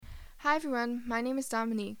Hi everyone, my name is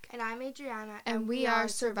Dominique. And I'm Adriana. And we are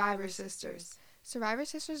Survivor Sisters. Survivor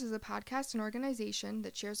Sisters is a podcast and organization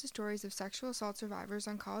that shares the stories of sexual assault survivors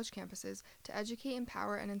on college campuses to educate,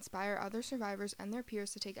 empower, and inspire other survivors and their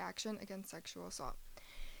peers to take action against sexual assault.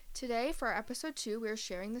 Today, for our episode 2, we are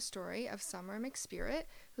sharing the story of Summer McSpirit,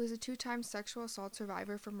 who is a 2-time sexual assault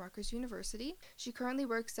survivor from Rutgers University. She currently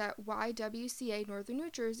works at YWCA Northern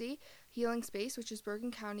New Jersey Healing Space, which is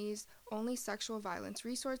Bergen County's only sexual violence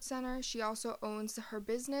resource center. She also owns her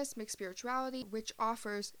business, McSpirituality, which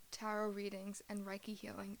offers tarot readings and Reiki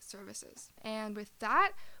healing services. And with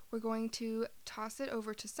that, we're going to toss it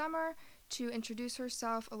over to Summer to introduce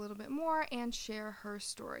herself a little bit more and share her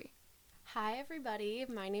story. Hi everybody,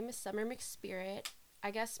 my name is Summer McSpirit.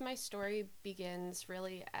 I guess my story begins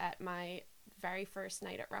really at my very first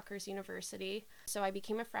night at Rutgers University. So I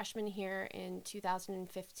became a freshman here in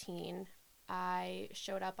 2015. I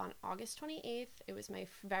showed up on August 28th. It was my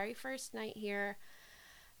very first night here.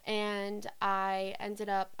 And I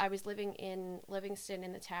was living in Livingston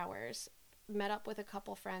in the Towers. Met up with a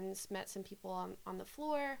couple friends, met some people on the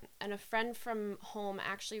floor. And a friend from home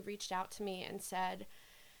actually reached out to me and said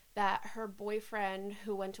that her boyfriend,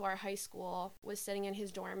 who went to our high school, was sitting in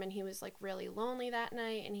his dorm and he was like really lonely that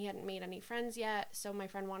night and he hadn't made any friends yet. So my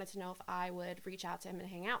friend wanted to know if I would reach out to him and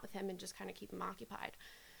hang out with him and just kind of keep him occupied.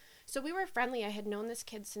 So we were friendly. I had known this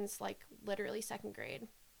kid since like literally second grade.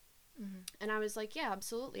 Mm-hmm. And I was like, yeah,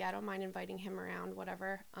 absolutely. I don't mind inviting him around,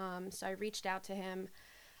 whatever. So I reached out to him.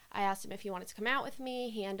 I asked him if he wanted to come out with me.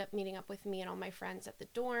 He ended up meeting up with me and all my friends at the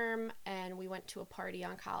dorm, and we went to a party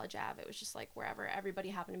on College Ave. It was just like wherever everybody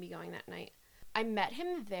happened to be going that night. I met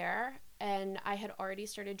him there, and I had already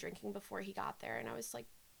started drinking before he got there, and I was like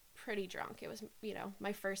pretty drunk. It was,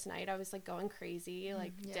 my first night. I was like going crazy,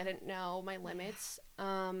 didn't know my limits.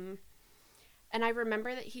 And I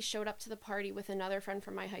remember that he showed up to the party with another friend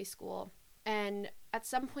from my high school, and at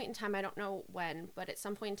some point in time, I don't know when, but at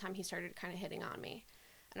some point in time, he started kind of hitting on me.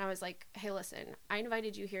 And I was like, hey, listen, I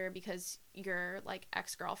invited you here because your, like,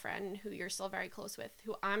 ex-girlfriend, who you're still very close with,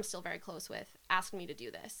 who I'm still very close with, asked me to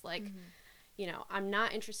do this. Like, I'm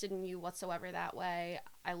not interested in you whatsoever that way.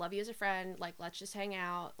 I love you as a friend. Like, let's just hang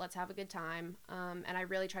out. Let's have a good time. And I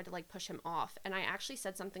really tried to, like, push him off. And I actually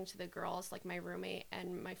said something to the girls, like, my roommate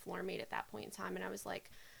and my floor mate at that point in time. And I was like,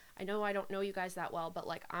 I know I don't know you guys that well, but,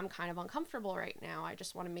 like, I'm kind of uncomfortable right now. I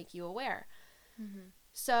just want to make you aware. Mm-hmm.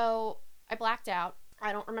 So I blacked out.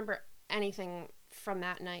 I don't remember anything from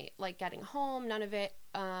that night, like getting home, none of it.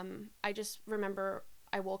 I just remember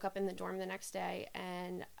I woke up in the dorm the next day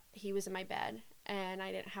and he was in my bed and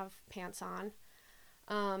I didn't have pants on.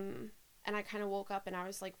 And I kind of woke up and I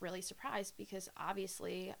was like really surprised because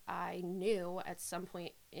obviously I knew at some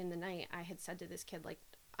point in the night I had said to this kid, like,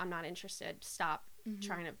 I'm not interested. Stop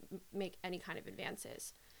trying to make any kind of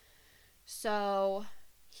advances. So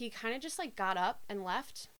he kind of just like got up and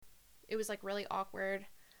left. It was, like, really awkward.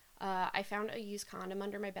 I found a used condom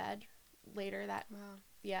under my bed later that,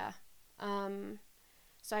 yeah.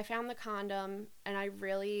 So I found the condom, and I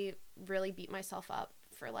really, really beat myself up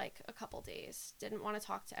for, like, a couple days. Didn't want to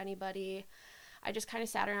talk to anybody. I just kind of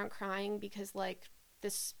sat around crying because, like,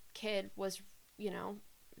 this kid was,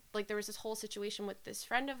 like, there was this whole situation with this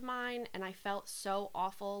friend of mine, and I felt so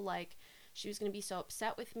awful, like, she was going to be so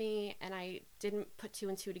upset with me, and I didn't put 2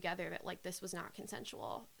 and 2 together that, like, this was not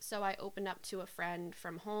consensual. So I opened up to a friend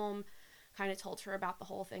from home, kind of told her about the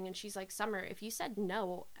whole thing, and she's like, Summer, if you said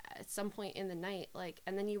no at some point in the night, like,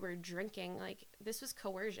 and then you were drinking, like, this was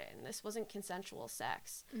coercion. This wasn't consensual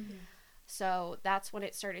sex. Mm-hmm. So that's when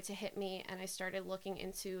it started to hit me, and I started looking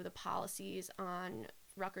into the policies on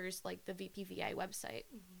Rutgers, like, the VPVA website.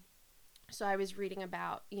 Mm-hmm. So I was reading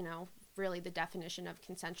about, really the definition of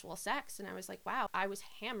consensual sex, and I was like, wow, I was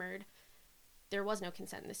hammered. There was no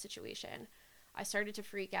consent in this situation. I started to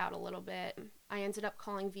freak out a little bit. I ended up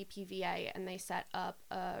calling VPVA, and they set up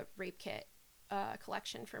a rape kit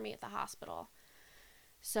collection for me at the hospital.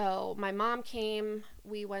 So my mom came,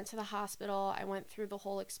 we went to the hospital, I went through the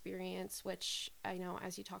whole experience, which I know,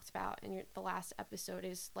 as you talked about in the last episode,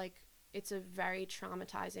 is like, it's a very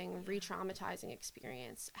traumatizing, re-traumatizing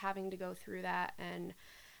experience, having to go through that and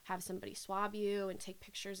have somebody swab you and take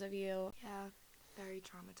pictures of you. Yeah, very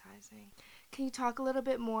traumatizing. Can you talk a little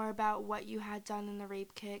bit more about what you had done in the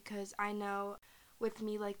rape kit? Because I know with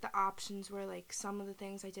me, like, the options were, like, some of the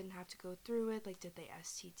things I didn't have to go through with. Like, did they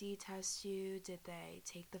STD test you? Did they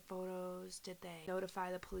take the photos? Did they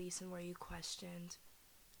notify the police and were you questioned?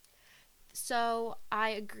 So I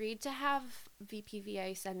agreed to have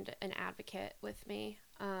VPVA send an advocate with me.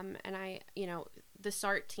 And I, the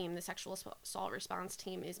SART team, the sexual assault response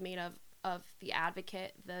team, is made of the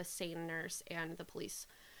advocate, the SANE nurse, and the police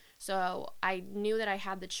So I knew that I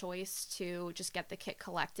had the choice to just get the kit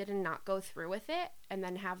collected and not go through with it and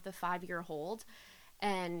then have the 5-year hold.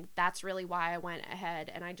 And that's really why I went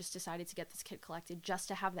ahead and I just decided to get this kit collected, just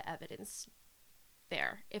to have the evidence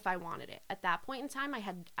there if I wanted it. At that point in time, I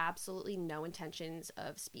had absolutely no intentions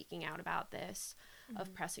of speaking out about this,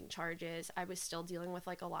 of pressing charges. I was still dealing with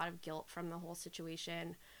like a lot of guilt from the whole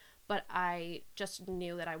situation, but I just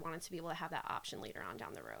knew that I wanted to be able to have that option later on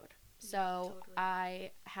down the road. So totally.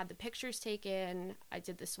 I had the pictures taken, I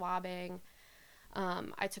did the swabbing,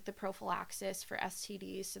 I took the prophylaxis for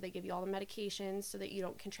STDs, so they give you all the medications so that you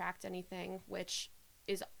don't contract anything, which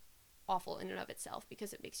is awful in and of itself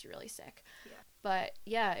because it makes you really sick. Yeah. But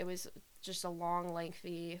yeah, it was just a long,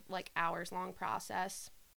 lengthy, like hours long process.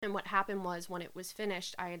 And what happened was, when it was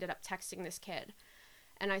finished, I ended up texting this kid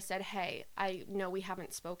and I said, hey, I know we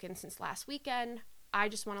haven't spoken since last weekend. I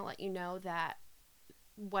just want to let you know that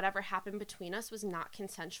whatever happened between us was not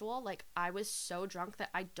consensual. Like, I was so drunk that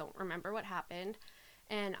I don't remember what happened,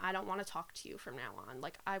 and I don't want to talk to you from now on.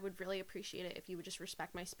 Like, I would really appreciate it if you would just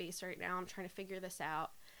respect my space right now. I'm trying to figure this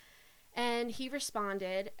out. And he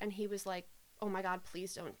responded, and he was like, oh my God,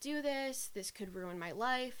 please don't do this. This could ruin my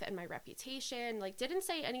life and my reputation. Like, didn't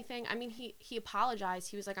say anything. I mean, he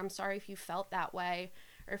apologized. He was like, I'm sorry if you felt that way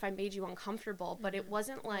or if I made you uncomfortable, but it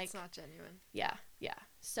wasn't like... It's not genuine. Yeah.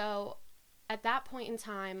 So at that point in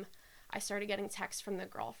time, I started getting texts from the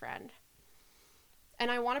girlfriend.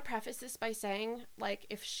 And I want to preface this by saying, like,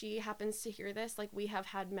 if she happens to hear this, like, we have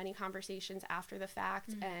had many conversations after the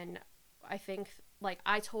fact, and I think, like,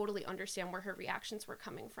 I totally understand where her reactions were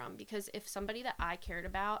coming from, because if somebody that I cared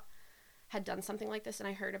about had done something like this and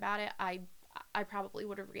I heard about it, I probably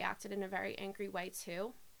would have reacted in a very angry way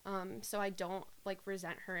too. So I don't, like,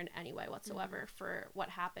 resent her in any way whatsoever for what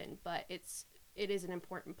happened, but it is an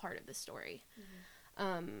important part of the story.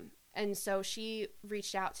 And so she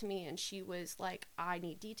reached out to me and she was like, I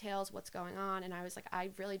need details, what's going on? And I was like,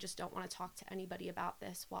 I really just don't want to talk to anybody about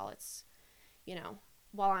this while it's,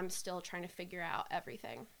 while I'm still trying to figure out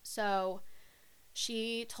everything. So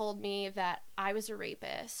she told me that I was a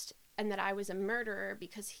rapist and that I was a murderer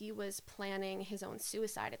because he was planning his own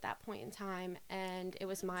suicide at that point in time, and it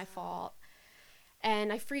was my fault.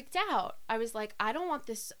 And I freaked out. I was like, I don't want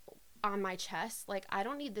this on my chest. Like, I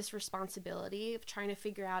don't need this responsibility of trying to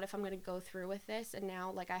figure out if I'm going to go through with this, and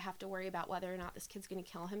now, like, I have to worry about whether or not this kid's going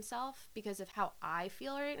to kill himself because of how I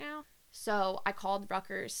feel right now. So I called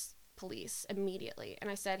Rutgers police immediately and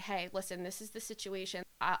I said, hey, listen, this is the situation.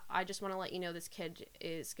 I just want to let you know this kid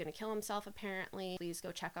is going to kill himself apparently. Please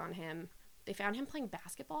go check on him. They found him playing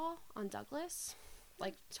basketball on Douglas.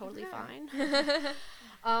 Like, totally fine.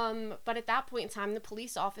 But at that point in time, the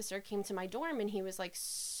police officer came to my dorm and he was like,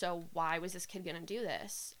 so why was this kid gonna do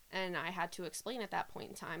this? And I had to explain at that point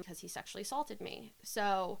in time because he sexually assaulted me.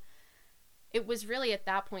 So it was really at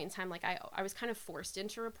that point in time, like, I was kind of forced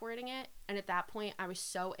into reporting it. And at that point, I was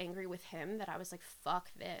so angry with him that I was like,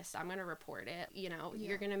 fuck this. I'm gonna report it.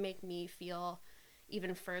 You're gonna make me feel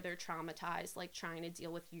even further traumatized, like, trying to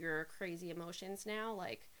deal with your crazy emotions now.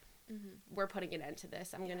 Like, we're putting an end to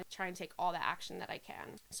this. I'm going to try and take all the action that I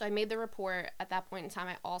can. So I made the report. At that point in time,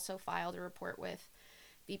 I also filed a report with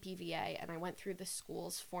VPVA, and I went through the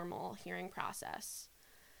school's formal hearing process.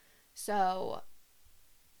 So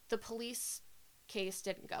the police case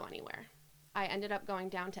didn't go anywhere. I ended up going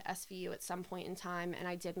down to SVU at some point in time, and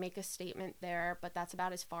I did make a statement there, but that's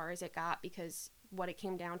about as far as it got, because what it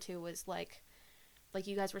came down to was, like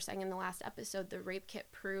you guys were saying in the last episode, the rape kit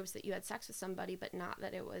proves that you had sex with somebody, but not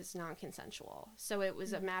that it was non-consensual. So it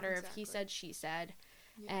was a matter of he said, she said,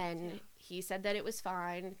 and he said that it was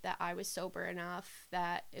fine, that I was sober enough,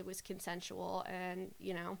 that it was consensual, and,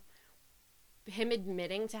 him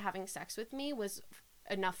admitting to having sex with me was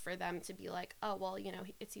enough for them to be like, oh, well,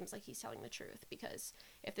 it seems like he's telling the truth, because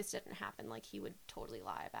if this didn't happen, like, he would totally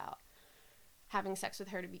lie about having sex with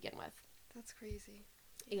her to begin with. That's crazy.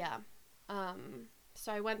 Yeah.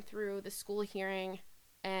 So I went through the school hearing,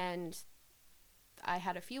 and I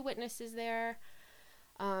had a few witnesses there,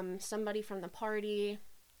 somebody from the party,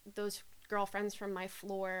 those girlfriends from my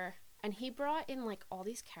floor, and he brought in, like, all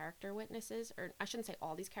these character witnesses, or I shouldn't say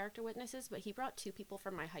all these character witnesses, but he brought 2 people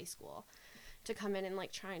from my high school to come in and,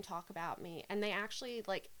 like, try and talk about me, and they actually,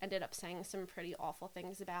 like, ended up saying some pretty awful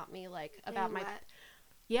things about me, like, about my...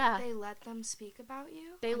 Yeah. They let them speak about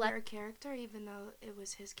you? They let your character, even though it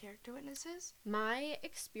was his character witnesses? My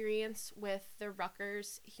experience with the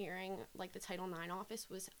Rutgers hearing, like the Title IX office,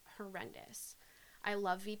 was horrendous. I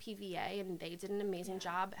love VPVA, and they did an amazing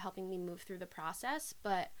job helping me move through the process,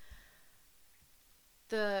 but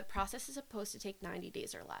The process is supposed to take 90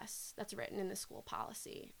 days or less. That's written in the school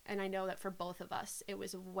policy. And I know that for both of us, it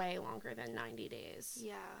was way longer than 90 days.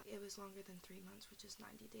 Yeah, it was longer than 3 months, which is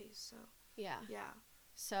 90 days, so. Yeah. Yeah.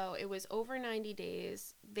 So it was over 90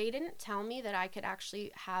 days. They didn't tell me that I could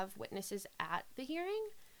actually have witnesses at the hearing.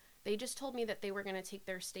 They just told me that they were going to take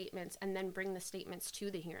their statements and then bring the statements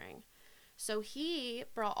to the hearing. So he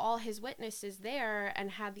brought all his witnesses there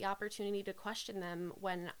and had the opportunity to question them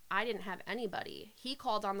when I didn't have anybody. He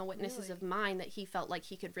called on the witnesses of mine that he felt like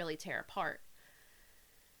he could really tear apart.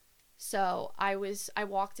 So I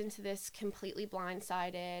walked into this completely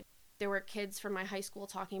blindsided. There were kids from my high school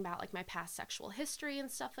talking about like my past sexual history and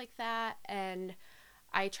stuff like that. And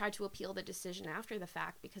I tried to appeal the decision after the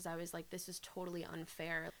fact because I was like, this is totally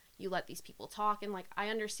unfair. You let these people talk. And like, I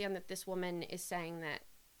understand that this woman is saying that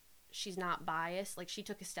she's not biased. Like, she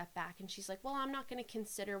took a step back and she's like, well, I'm not going to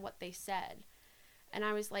consider what they said. And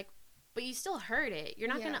I was like, but you still heard it. You're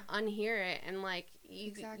not going to unhear it. And like,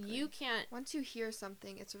 you can't. Once you hear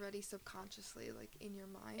something, it's already subconsciously like in your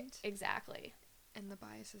mind. Exactly. And the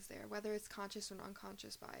bias is there, whether it's conscious or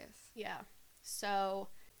unconscious bias. Yeah. So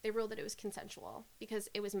they ruled that it was consensual because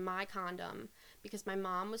it was my condom, because my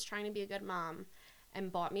mom was trying to be a good mom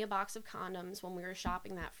and bought me a box of condoms when we were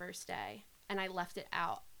shopping that first day. And I left it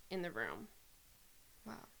out in the room.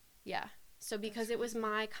 Wow. Yeah. So because it was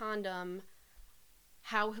my condom,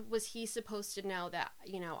 how was he supposed to know that,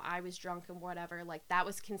 you know, I was drunk and whatever? Like, that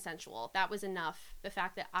was consensual. That was enough. The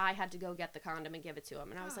fact that I had to go get the condom and give it to him.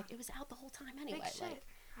 And I was like, it was out the whole time anyway. Big shit. Like,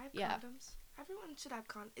 I have yeah. condoms. Everyone should have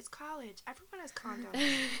condoms. It's college. Everyone has condoms.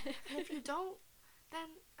 And if you don't, then,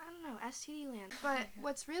 I don't know, STD land. But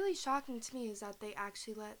what's really shocking to me is that they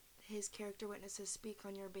actually let his character witnesses speak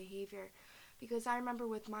on your behavior. Because I remember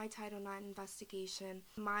with my Title IX investigation,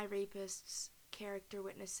 my rapist's character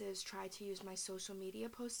witnesses tried to use my social media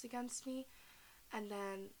posts against me. And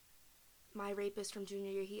then my rapist from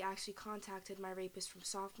junior year, he actually contacted my rapist from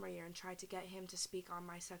sophomore year and tried to get him to speak on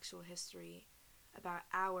my sexual history about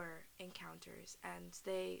our encounters. And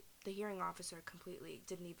the hearing officer completely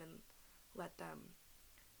didn't even let them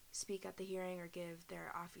speak at the hearing or give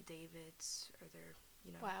their affidavits or their,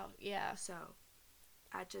 you know. wow. Yeah. So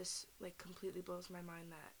that just, like, completely blows my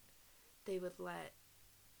mind that they would let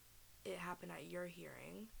it happen at your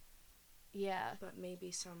hearing. Yeah. But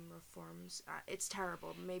maybe some reforms, it's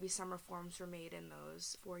terrible, maybe some reforms were made in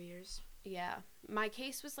those 4 years. Yeah. My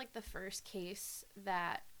case was like the first case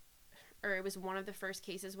that, or it was one of the first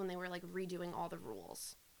cases when they were like redoing all the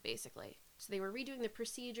rules, basically. So they were redoing the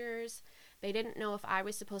procedures. They didn't know if I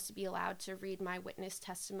was supposed to be allowed to read my witness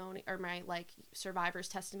testimony or my like survivor's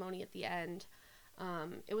testimony at the end.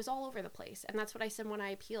 It was all over the place. And that's what I said when I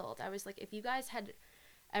appealed. I was like, if you guys had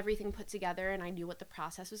everything put together and I knew what the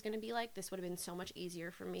process was going to be like, this would have been so much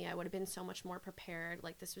easier for me. I would have been so much more prepared.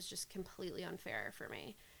 Like, this was just completely unfair for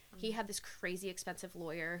me. He had this crazy expensive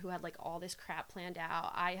lawyer who had like all this crap planned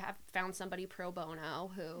out. I have found somebody pro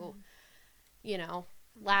bono who, you know,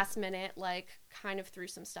 last minute, like, kind of threw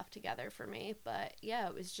some stuff together for me. But yeah,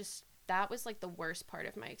 it was just, that was like the worst part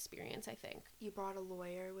of my experience, I think. You brought a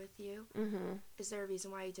lawyer with you. Mm-hmm. Is there a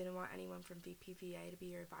reason why you didn't want anyone from VPVA to be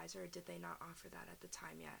your advisor, or did they not offer that at the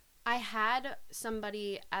time yet? I had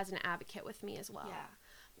somebody as an advocate with me as well. Yeah.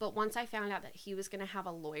 But once I found out that he was going to have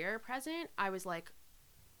a lawyer present, I was like,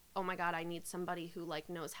 oh my God, I need somebody who like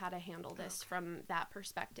knows how to handle this from that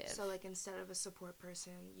perspective. So like instead of a support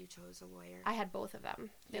person, you chose a lawyer? I had both of them.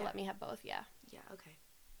 They let me have both, yeah. Yeah, okay.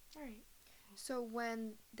 All right. So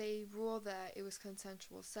when they rule that it was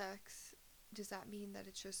consensual sex, does that mean that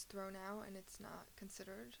it's just thrown out and it's not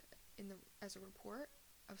considered as a report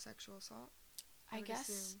of sexual assault? I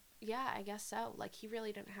guess, yeah, I guess so. Like, he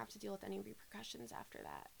really didn't have to deal with any repercussions after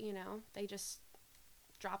that, you know? They just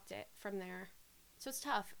dropped it from there. So it's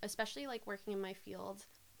tough, especially, like, working in my field,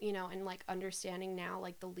 you know, and, like, understanding now,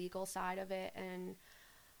 like, the legal side of it. And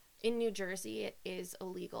in New Jersey, it is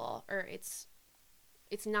illegal, or it's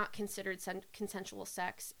not considered consensual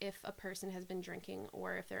sex if a person has been drinking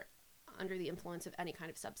or if they're under the influence of any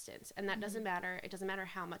kind of substance. And that doesn't matter. It doesn't matter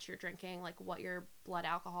how much you're drinking, like what your blood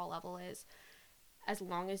alcohol level is. As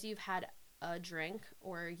long as you've had a drink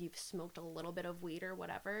or you've smoked a little bit of weed or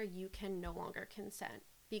whatever, you can no longer consent,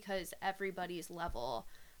 because everybody's level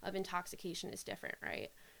of intoxication is different, right?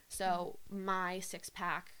 So my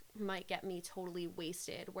 6-pack might get me totally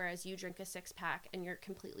wasted, whereas you drink a 6-pack and you're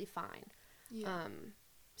completely fine. Yeah.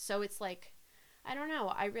 So it's like, I don't know.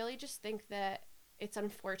 I really just think that it's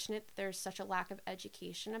unfortunate that there's such a lack of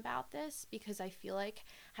education about this, because I feel like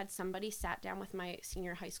had somebody sat down with my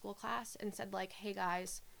senior high school class and said like, hey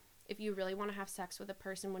guys, if you really want to have sex with a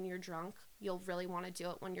person when you're drunk, you'll really want to do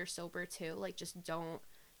it when you're sober too. Like, just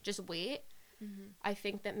wait. I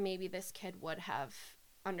think that maybe this kid would have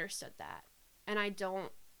understood that. And I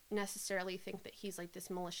don't necessarily think that he's like this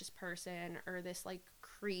malicious person or this like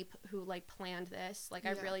creep who like planned this. Like,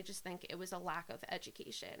 I really just think it was a lack of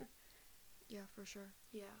education. Yeah, for sure.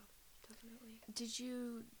 Yeah, definitely. Did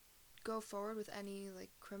you go forward with any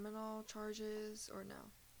like criminal charges or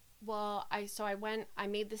no? Well, I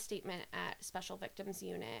made the statement at Special Victims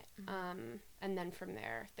Unit, and then from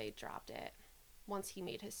there they dropped it once he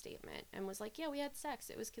made his statement and was like, yeah, we had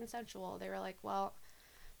sex, it was consensual. They were like, well,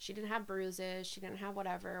 she didn't have bruises, she didn't have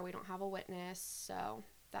whatever, we don't have a witness, so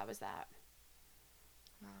that was that.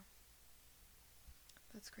 Wow.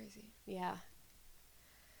 That's crazy. Yeah.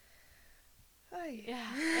 Oy. Yeah,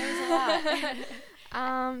 it was a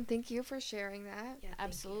lot. Thank you for sharing that. Yeah,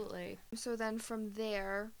 Absolutely. So then from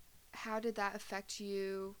there, how did that affect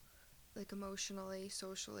you, like emotionally,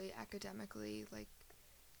 socially, academically? Like,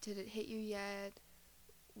 did it hit you yet?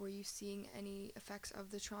 Were you seeing any effects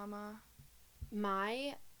of the trauma?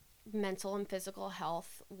 My mental and physical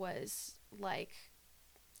health was like,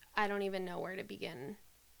 I don't even know where to begin,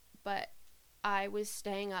 but I was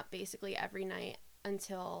staying up basically every night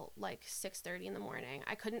until like 6:30 in the morning.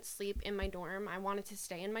 I couldn't sleep in my dorm. I wanted to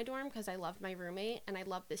stay in my dorm because I loved my roommate and I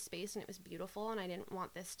loved this space and it was beautiful, and I didn't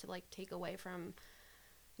want this to like take away from,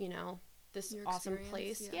 you know, this Your awesome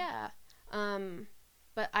experience, place. yeah.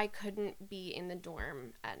 But I couldn't be in the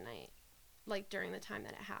dorm at night, like during the time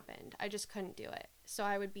that it happened. I just couldn't do it. So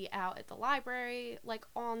I would be out at the library like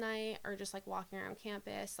all night, or just like walking around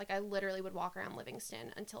campus. Like, I literally would walk around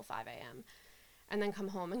Livingston until 5 a.m. and then come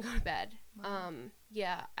home and go to bed. Wow.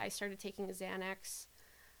 Yeah, I started taking Xanax.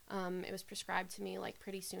 It was prescribed to me like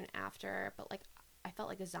pretty soon after, but like I felt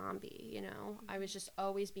like a zombie, you know? I was just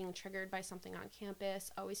always being triggered by something on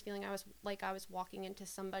campus, always feeling I was walking into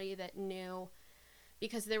somebody that knew,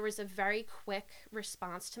 because there was a very quick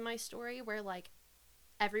response to my story where like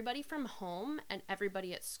everybody from home and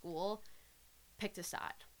everybody at school picked a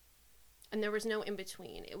side. And there was no in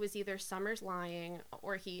between. It was either Summer's lying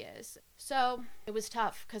or he is. So it was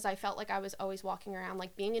tough because I felt like I was always walking around.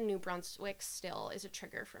 Like, being in New Brunswick still is a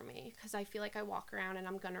trigger for me because I feel like I walk around and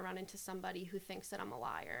I'm going to run into somebody who thinks that I'm a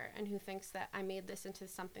liar and who thinks that I made this into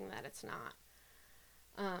something that it's not.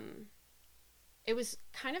 It was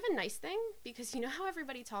kind of a nice thing because you know how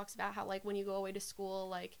everybody talks about how like when you go away to school,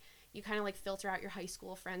 like you kind of like filter out your high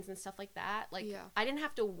school friends and stuff like that. Like, Yeah. I didn't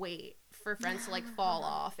have to wait for friends to like fall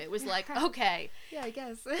off. It was like, okay, Yeah, I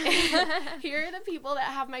guess. here are the people that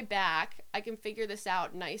have my back. I can figure this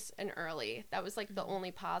out nice and early. That was like the only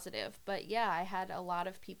positive. But yeah, I had a lot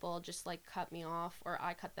of people just like cut me off, or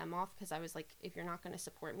I cut them off because I was like, if you're not going to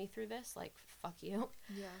support me through this, like, fuck you.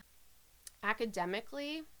 Yeah.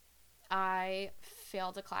 Academically, I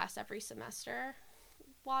failed a class every semester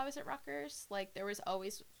while I was at Rutgers. Like, there was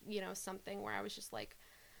always, you know, something where I was just like,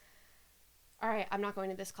 all right, I'm not going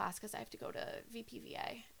to this class because I have to go to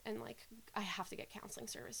VPVA and like I have to get counseling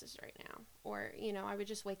services right now. Or, you know, I would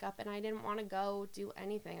just wake up and I didn't want to go do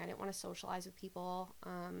anything. I didn't want to socialize with people.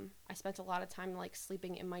 I spent a lot of time like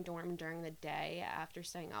sleeping in my dorm during the day after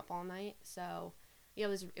staying up all night. So yeah,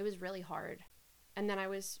 it was really hard. And then I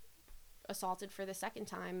was assaulted for the second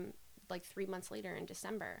time like 3 months later in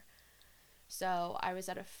December. So I was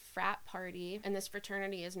at a frat party, and this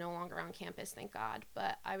fraternity is no longer on campus, thank God,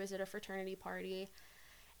 but I was at a fraternity party,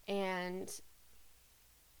 and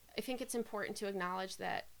I think it's important to acknowledge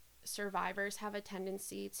that survivors have a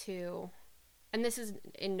tendency to, and this is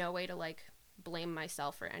in no way to like blame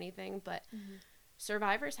myself or anything, but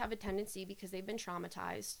survivors have a tendency, because they've been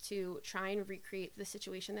traumatized, to try and recreate the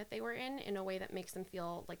situation that they were in a way that makes them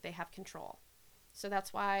feel like they have control. So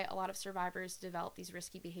that's why a lot of survivors develop these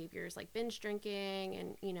risky behaviors like binge drinking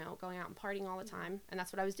and, you know, going out and partying all the time. And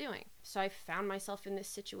that's what I was doing. So I found myself in this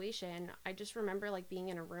situation. I just remember like being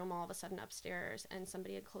in a room all of a sudden upstairs and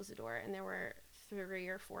somebody had closed the door and there were 3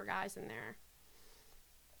 or 4 guys in there.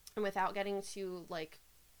 And without getting too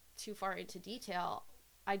far into detail,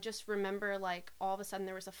 I just remember like all of a sudden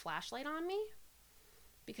there was a flashlight on me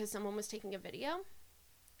because someone was taking a video.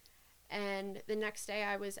 And the next day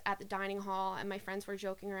I was at the dining hall and my friends were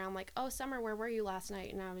joking around like, oh, Summer, where were you last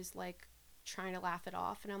night? And I was like trying to laugh it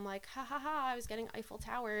off. And I'm like, ha ha ha, I was getting Eiffel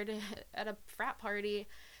Towered at a frat party.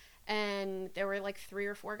 And there were like 3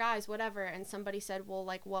 or 4 guys, whatever. And somebody said, well,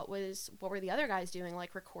 like, what were the other guys doing?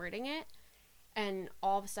 Like recording it? And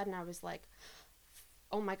all of a sudden I was like,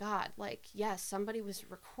 oh my God, like, yes, somebody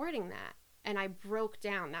was recording that. And I broke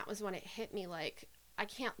down. That was when it hit me like, I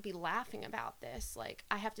can't be laughing about this. Like,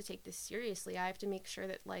 I have to take this seriously. I have to make sure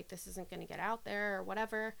that, like, this isn't going to get out there or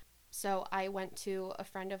whatever. So I went to a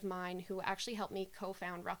friend of mine who actually helped me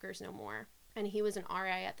co-found Rutgers No More. And he was an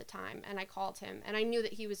RA at the time. And I called him. And I knew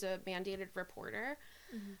that he was a mandated reporter.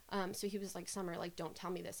 So he was like, Summer, like, don't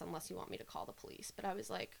tell me this unless you want me to call the police. But I was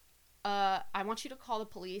like, I want you to call the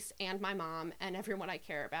police and my mom and everyone I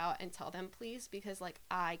care about and tell them, please, because, like,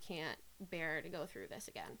 I can't bear to go through this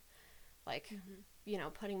again. Like, you know,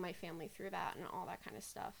 putting my family through that and all that kind of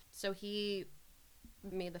stuff. So he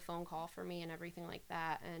made the phone call for me and everything like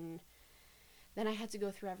that. And then I had to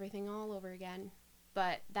go through everything all over again.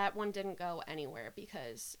 But that one didn't go anywhere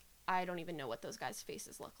because I don't even know what those guys'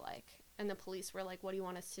 faces look like. And the police were like, what do you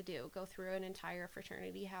want us to do? Go through an entire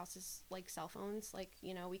fraternity house's, like, cell phones? Like,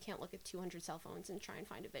 you know, we can't look at 200 cell phones and try and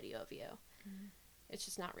find a video of you. It's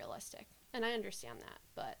just not realistic. And I understand that.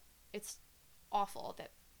 But it's awful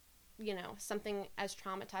that, you know, something as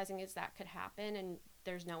traumatizing as that could happen and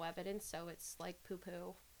there's no evidence. So it's like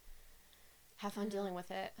poo-poo. Have fun dealing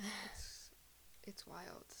with it. It's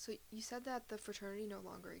wild. So you said that the fraternity no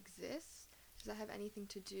longer exists. Does that have anything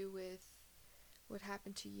to do with what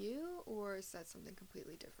happened to you, or is that something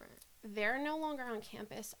completely different? They're no longer on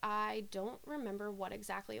campus. I don't remember what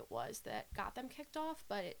exactly it was that got them kicked off,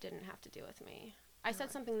 but it didn't have to do with me. I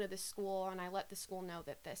said something to the school, and I let the school know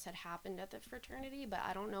that this had happened at the fraternity, but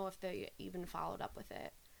I don't know if they even followed up with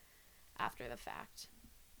it after the fact.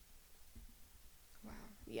 Wow.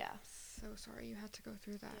 Yeah. So sorry you had to go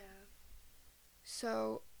through that. Yeah.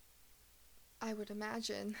 So I would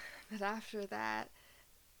imagine that after that,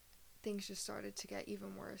 things just started to get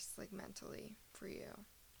even worse, like, mentally for you.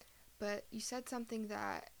 But you said something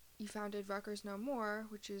that you founded Rutgers No More,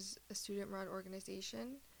 which is a student-run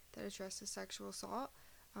organization that addresses sexual assault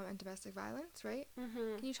and domestic violence, right?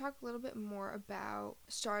 Can you talk a little bit more about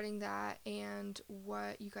starting that and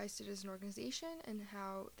what you guys did as an organization and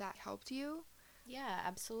how that helped you? Yeah,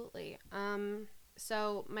 absolutely.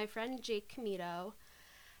 So my friend Jake Comito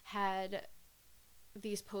had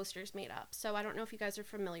these posters made up. So I don't know if you guys are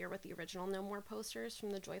familiar with the original No More posters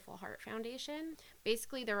from the Joyful Heart Foundation.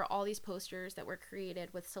 Basically, there were all these posters that were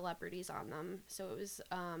created with celebrities on them. So it was,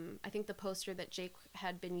 I think the poster that Jake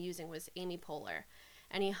had been using was Amy Poehler.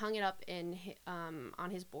 And he hung it up in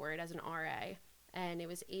on his board as an RA. And it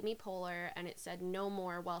was Amy Poehler, and it said no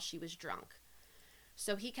more while she was drunk.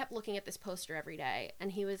 So he kept looking at this poster every day,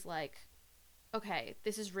 and he was like, okay,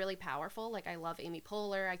 this is really powerful. Like, I love Amy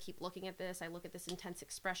Poehler. I keep looking at this. I look at this intense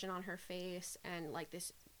expression on her face and, like,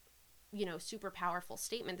 this, you know, super powerful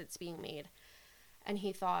statement that's being made. And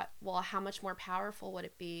he thought, well, how much more powerful would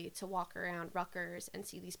it be to walk around Rutgers and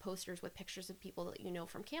see these posters with pictures of people that you know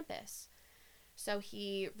from campus? So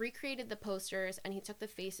he recreated the posters and he took the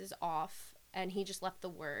faces off and he just left the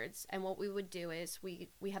words. And what we would do is we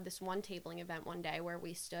had this one tabling event one day where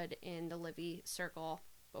we stood in the Livy Circle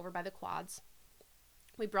over by the quads.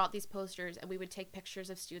 We brought these posters and we would take pictures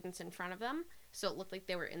of students in front of them so it looked like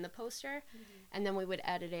they were in the poster. And then we would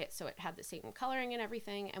edit it so it had the same coloring and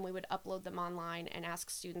everything, and we would upload them online and ask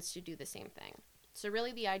students to do the same thing. So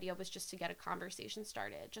really the idea was just to get a conversation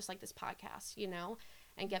started, just like this podcast, you know,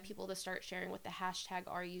 and get people to start sharing with the hashtag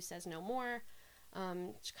 #RUSaysNoMore,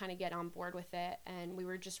 to kind of get on board with it. And we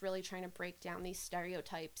were just really trying to break down these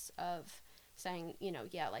stereotypes of saying, you know,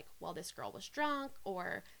 yeah, like, well, this girl was drunk,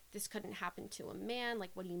 or this couldn't happen to a man.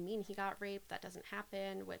 Like, what do you mean he got raped? That doesn't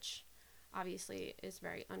happen, which obviously is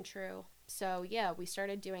very untrue. So, yeah, we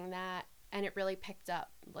started doing that, and it really picked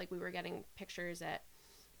up. Like, we were getting pictures at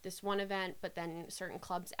this one event, but then certain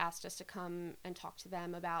clubs asked us to come and talk to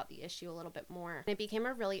them about the issue a little bit more. And it became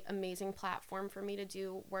a really amazing platform for me to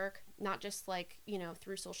do work, not just, like, you know,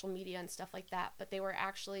 through social media and stuff like that, but they were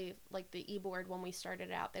actually, like, the e-board when we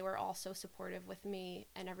started out, they were all so supportive with me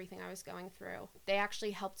and everything I was going through. They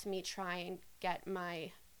actually helped me try and get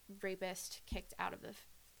my rapist kicked out of the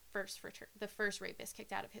first rapist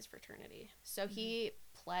kicked out of his fraternity. So he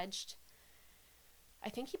pledged, I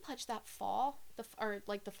think he pledged that fall,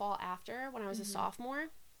 the fall after, when I was a sophomore.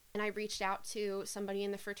 And I reached out to somebody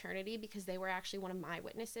in the fraternity because they were actually one of my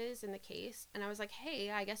witnesses in the case. And I was like,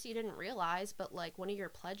 hey, I guess you didn't realize, but, like, one of your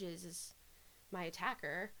pledges is my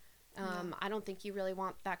attacker. I don't think you really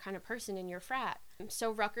want that kind of person in your frat.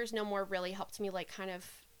 So Rutgers No More really helped me, like, kind of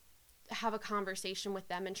have a conversation with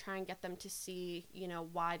them and try and get them to see, you know,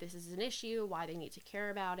 why this is an issue, why they need to care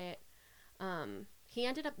about it. He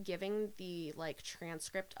ended up giving the, like,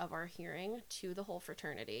 transcript of our hearing to the whole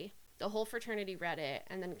fraternity. The whole fraternity read it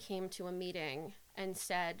and then came to a meeting and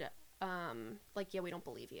said, like, yeah, we don't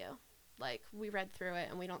believe you. Like, we read through it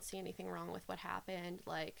and we don't see anything wrong with what happened.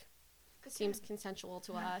 Like, it seems consensual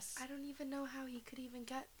to us. I don't even know how he could even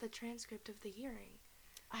get the transcript of the hearing.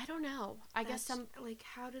 I don't know. I guess like,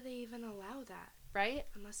 how do they even allow that? right?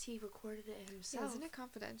 Unless he recorded it himself. Yeah, isn't it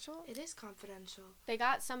confidential? It is confidential. They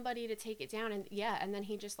got somebody to take it down, and then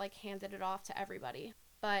he just like handed it off to everybody.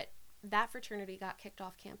 But that fraternity got kicked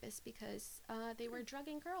off campus because they were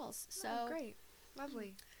drugging girls. So Oh, great.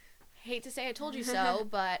 Lovely. hate to say I told you so,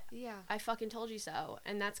 but Yeah. I fucking told you so.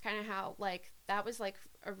 And that's kind of how, like, that was like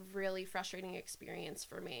a really frustrating experience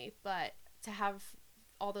for me. But to have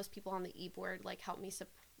all those people on the e-board like help me,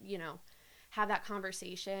 have that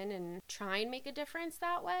conversation and try and make a difference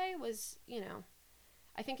that way was,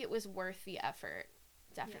 I think it was worth the effort.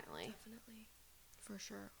 Definitely. Yeah, definitely. For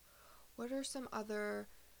sure. What are some other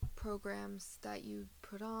programs that you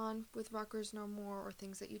put on with Rutgers No More, or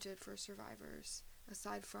things that you did for survivors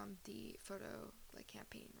aside from the photo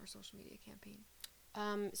campaign or social media campaign?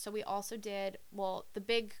 So we also did, the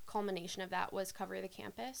big culmination of that was Cover the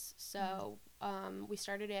Campus. So we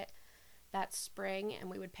started it that spring, and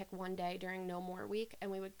we would pick one day during No More Week, and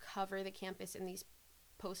we would cover the campus in these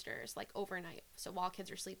posters like overnight. So while kids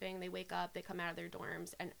are sleeping, they wake up, they come out of their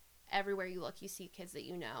dorms, and everywhere you look, you see kids that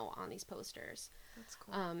you know on these posters. That's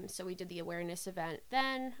cool. So we did the awareness event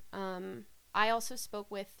then. I also spoke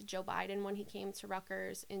with Joe Biden when he came to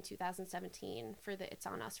Rutgers in 2017 for the It's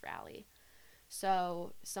On Us rally.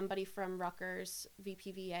 So somebody from Rutgers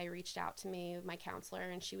VPVA reached out to me, my counselor,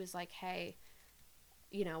 and she was like, hey,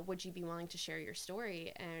 would you be willing to share your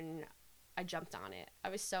story? And I jumped on it. I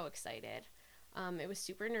was so excited. It was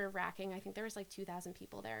super nerve-wracking. I think there was like 2,000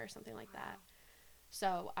 people there or something like that.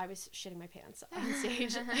 So I was shitting my pants on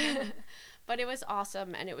stage. But it was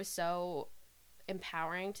awesome, and it was so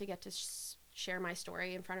empowering to get to share my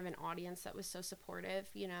story in front of an audience that was so supportive,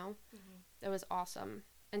 It was awesome.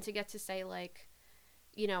 And to get to say, like,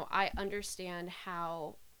 I understand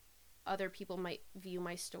how other people might view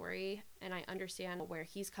my story, and I understand where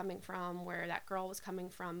he's coming from, where that girl was coming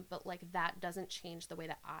from, but like that doesn't change the way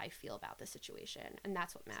that I feel about the situation, and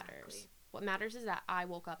that's what matters. Exactly. What matters is that I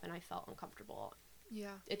woke up and I felt uncomfortable.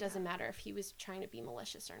 Yeah. It doesn't matter if he was trying to be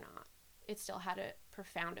malicious or not. It still had a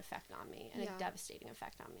profound effect on me, and a devastating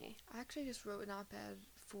effect on me. I actually just wrote an op-ed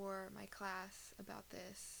for my class about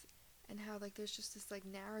this, and how there's just this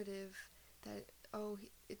narrative that,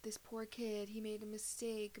 this poor kid, he made a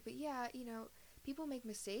mistake. But yeah, people make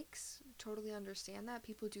mistakes. Totally understand that.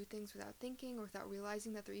 People do things without thinking or without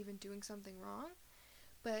realizing that they're even doing something wrong.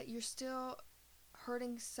 But you're still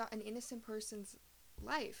hurting an innocent person's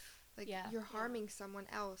life. You're harming someone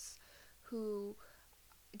else who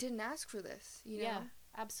didn't ask for this, Yeah,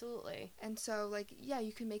 absolutely. And so,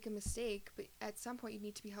 you can make a mistake, but at some point you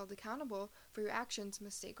need to be held accountable for your actions,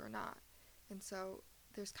 mistake or not. And so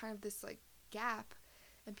there's kind of this, gap,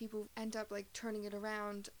 and people end up, turning it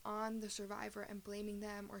around on the survivor and blaming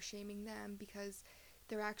them or shaming them because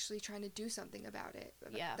they're actually trying to do something about it.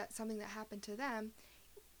 Yeah. That's something that happened to them,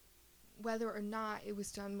 whether or not it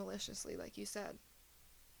was done maliciously, like you said.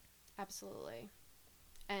 Absolutely.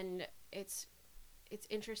 And it's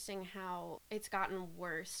interesting how it's gotten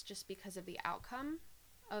worse just because of the outcome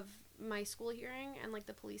of my school hearing and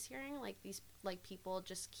the police hearing. These people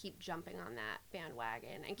just keep jumping on that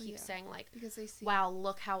bandwagon and keep saying because they see, wow,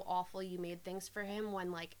 look how awful you made things for him,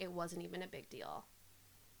 when it wasn't even a big deal.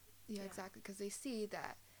 Yeah, exactly, because they see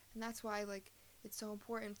that. And that's why it's so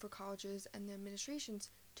important for colleges and the administrations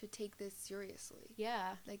to take this seriously.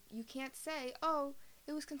 Yeah. You can't say, oh,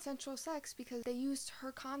 it was consensual sex because they used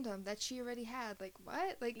her condom that she already had.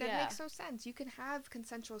 What? That makes no sense. You can have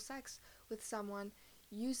consensual sex with someone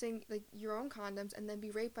using your own condoms and then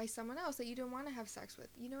be raped by someone else that you don't want to have sex with.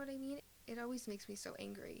 You know what I mean? It always makes me so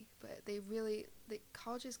angry. But the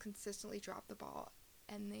colleges consistently drop the ball,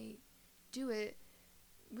 and they do it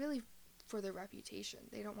really for their reputation.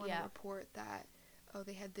 They don't want to report that,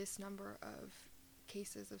 they had this number of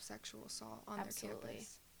cases of sexual assault on their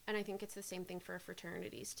campus. And I think it's the same thing for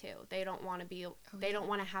fraternities too. They don't want to be don't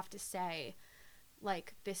want to have to say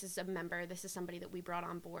this is a member, this is somebody that we brought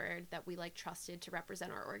on board, that we trusted to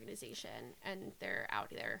represent our organization, and they're out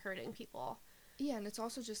there hurting people. Yeah, and it's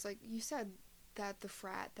also just you said, that the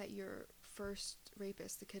frat that your first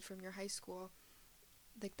rapist, the kid from your high school,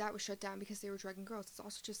 that was shut down because they were drugging girls. It's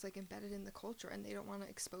also just embedded in the culture, and they don't want to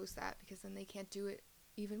expose that because then they can't do it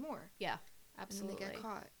even more. Yeah, absolutely. And then they get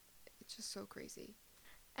caught. It's just so crazy.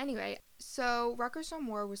 Anyway, so Rutgers No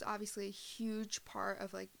More was obviously a huge part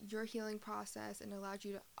of your healing process, and allowed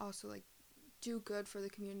you to also do good for the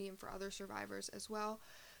community and for other survivors as well.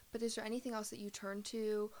 But is there anything else that you turned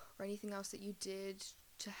to, or anything else that you did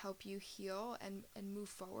to help you heal and move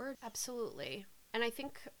forward? Absolutely. And I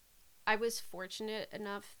think I was fortunate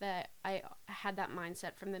enough that I had that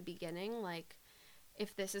mindset from the beginning,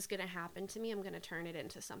 if this is going to happen to me, I'm going to turn it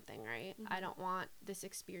into something, right? Mm-hmm. I don't want this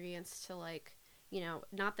experience to you know,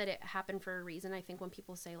 not that it happened for a reason. I think when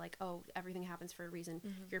people say like, oh, everything happens for a reason,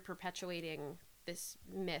 you're perpetuating this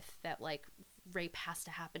myth that like rape has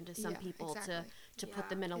to happen to some people to put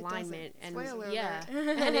them in alignment. And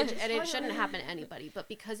and it shouldn't happen to anybody. But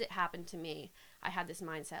because it happened to me, I had this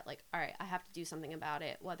mindset like, all right, I have to do something about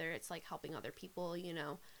it, whether it's like helping other people, you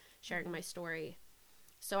know, sharing my story.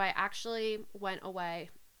 So I actually went away.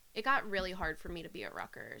 It got really hard for me to be at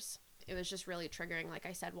Rutgers. It was just really triggering, like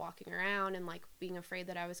I said, walking around and like being afraid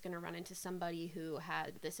that I was going to run into somebody who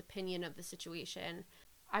had this opinion of the situation.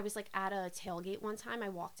 I was like at a tailgate one time. I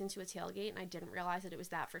walked into a tailgate and I didn't realize that it was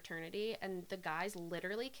that fraternity. And the guys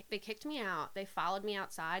literally, they kicked me out. They followed me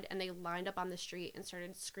outside and they lined up on the street and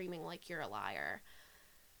started screaming like, you're a liar.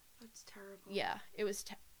 That's terrible. Yeah, it was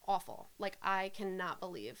awful. Like, I cannot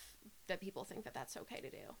believe that people think that that's okay to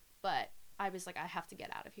do. But I was like, I have to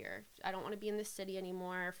get out of here. I don't want to be in this city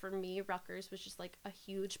anymore. For me, Rutgers was just like a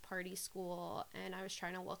huge party school, and I was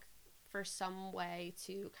trying to look for some way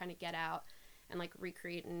to kind of get out and like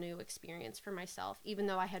recreate a new experience for myself, even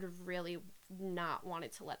though I had really not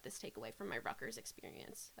wanted to let this take away from my Rutgers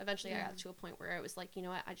experience. Eventually I got to a point where I was like, you know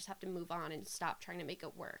what, I just have to move on and stop trying to make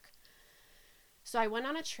it work. So I went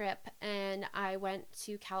on a trip and I went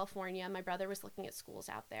to California. My brother was looking at schools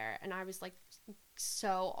out there and I was like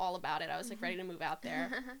so all about it. I was like ready to move out there.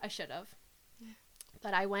 I should have.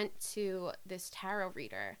 But I went to this tarot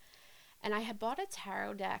reader and I had bought a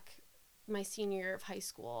tarot deck my senior year of high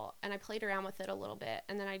school and I played around with it a little bit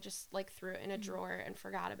and then I just like threw it in a drawer and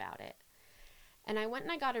forgot about it. And I went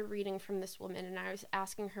and I got a reading from this woman and I was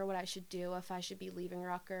asking her what I should do, if I should be leaving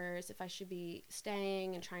Rutgers, if I should be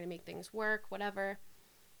staying and trying to make things work, whatever.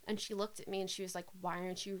 And she looked at me and she was like, why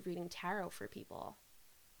aren't you reading tarot for people?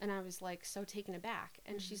 And I was like so taken aback.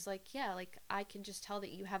 And she's like, yeah, like I can just tell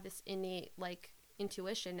that you have this innate like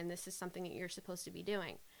intuition and this is something that you're supposed to be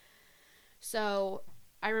doing. So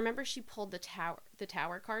I remember she pulled the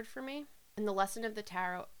tower card for me. And the lesson of the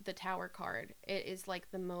tower card, it is like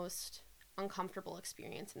the most uncomfortable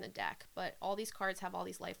experience in the deck, but all these cards have all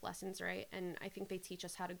these life lessons, right? And I think they teach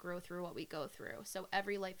us how to grow through what we go through. So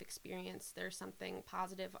every life experience, there's something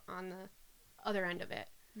positive on the other end of it.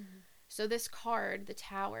 So this card, the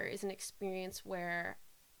tower, is an experience where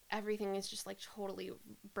everything is just like totally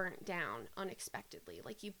burnt down unexpectedly.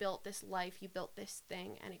 Like you built this life, you built this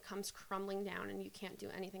thing, and it comes crumbling down and you can't do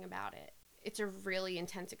anything about it. It's a really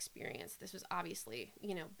intense experience. This was obviously,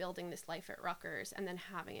 you know, building this life at Rutgers and then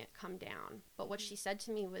having it come down. But what she said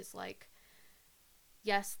to me was like,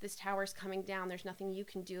 yes, this tower's coming down. There's nothing you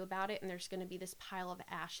can do about it. And there's going to be this pile of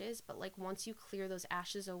ashes. But like once you clear those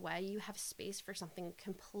ashes away, you have space for something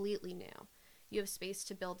completely new. You have space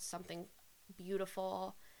to build something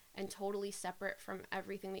beautiful and totally separate from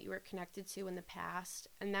everything that you were connected to in the past.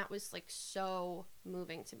 And that was like so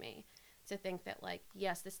moving to me. To think that like,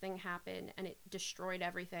 yes, this thing happened and it destroyed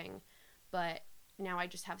everything, but now I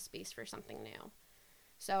just have space for something new.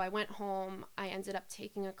 So I went home. I ended up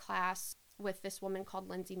taking a class with this woman called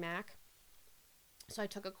Lindsay Mack. So I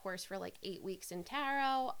took a course for like 8 weeks in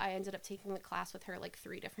tarot. I ended up taking the class with her like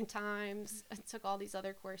 3 different times. I took all these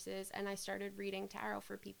other courses and I started reading tarot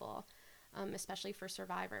for people, especially for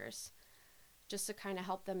survivors, just to kind of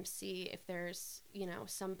help them see if there's, you know,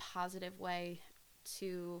 some positive way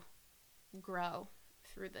to grow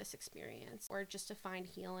through this experience or just to find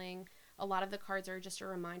healing. A lot of the cards are just a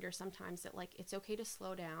reminder sometimes that like it's okay to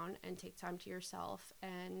slow down and take time to yourself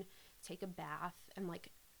and take a bath and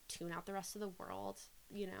like tune out the rest of the world.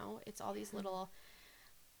 You know, it's all these little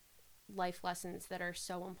life lessons that are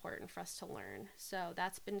so important for us to learn. So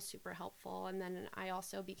that's been super helpful. And then I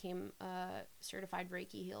also became a certified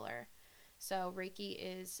Reiki healer. So Reiki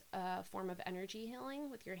is a form of energy healing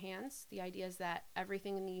with your hands. The idea is that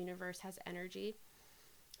everything in the universe has energy.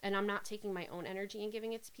 And I'm not taking my own energy and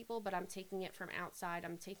giving it to people, but I'm taking it from outside.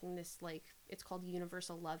 I'm taking this, like, it's called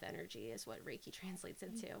universal love energy is what Reiki translates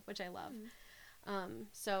into, which I love.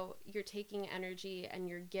 So you're taking energy and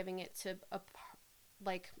you're giving it to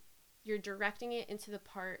you're directing it into the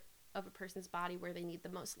part of a person's body where they need the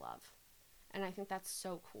most love. And I think that's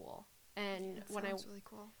so cool. And really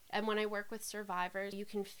cool. And when I work with survivors, you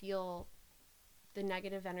can feel the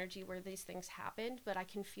negative energy where these things happened, but I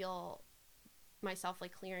can feel myself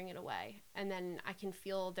like clearing it away. And then I can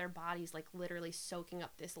feel their bodies like literally soaking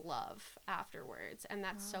up this love afterwards. And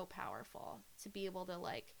that's so powerful to be able to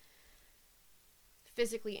like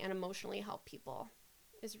physically and emotionally help people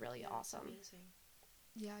is really awesome. Amazing.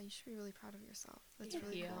 Yeah, you should be really proud of yourself. That's Thank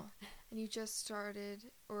really you. cool. And you just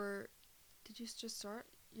started, or did you just start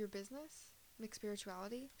your business, Mixed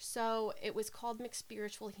Spirituality? So it was called Mixed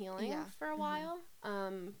Spiritual Healing for a while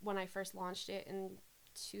when I first launched it in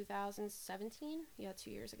 2017. Yeah,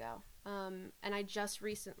 2 years ago. And I just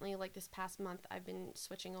recently, like this past month, I've been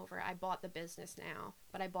switching over. I bought the business now,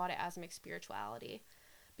 but I bought it as Mixed Spirituality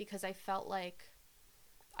because I felt like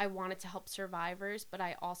I wanted to help survivors, but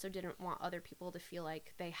I also didn't want other people to feel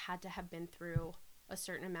like they had to have been through a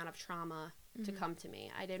certain amount of trauma to come to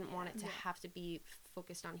me. I didn't want it to have to be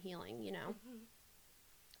focused on healing, you know?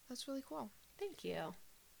 That's really cool. Thank you.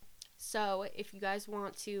 So if you guys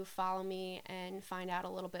want to follow me and find out a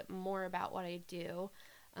little bit more about what I do,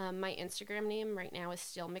 my Instagram name right now is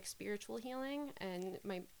still Mixed Spiritual Healing, and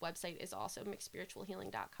my website is also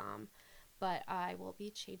mixedspiritualhealing.com, but I will be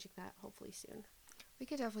changing that hopefully soon. We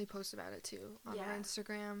could definitely post about it too on our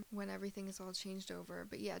Instagram when everything is all changed over.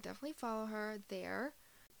 But yeah, definitely follow her there.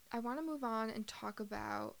 I want to move on and talk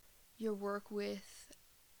about your work with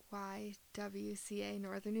YWCA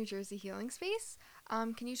Northern New Jersey Healing Space.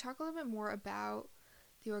 Can you talk a little bit more about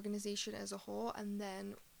the organization as a whole and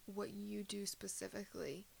then what you do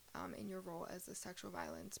specifically in your role as a sexual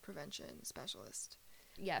violence prevention specialist?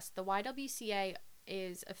 Yes, the YWCA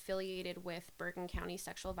is affiliated with Bergen County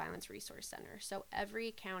Sexual Violence Resource Center. So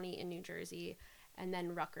every county in New Jersey, and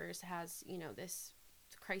then Rutgers has, you know, this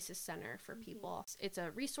crisis center for people. It's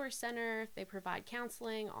a resource center. They provide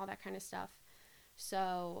counseling, all that kind of stuff.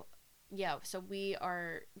 So yeah, so we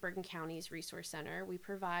are Bergen County's resource center. We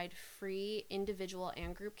provide free individual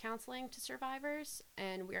and group counseling to survivors,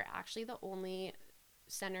 and we're actually the only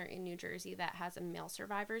center in New Jersey that has a male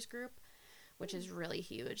survivors group, which is really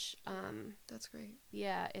huge. That's great.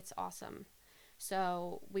 Yeah, it's awesome.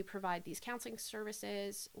 So we provide these counseling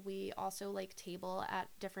services. We also like table at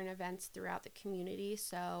different events throughout the community.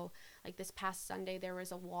 So like this past Sunday, there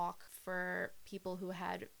was a walk for people who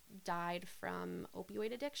had died from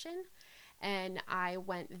opioid addiction. And I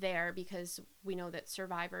went there because we know that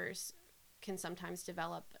survivors can sometimes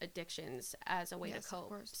develop addictions as a way to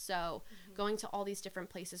cope. So going to all these different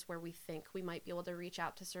places where we think we might be able to reach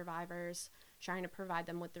out to survivors, trying to provide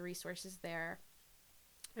them with the resources there.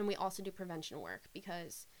 And we also do prevention work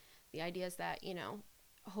because the idea is that, you know,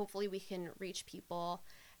 hopefully we can reach people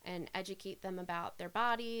and educate them about their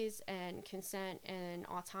bodies and consent and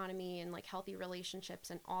autonomy and like healthy relationships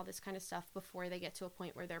and all this kind of stuff before they get to a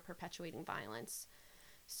point where they're perpetuating violence.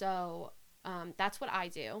 So that's what I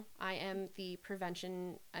do. I am the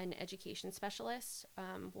prevention and education specialist.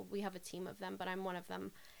 Well, we have a team of them, but I'm one of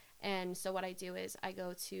them. And so what I do is I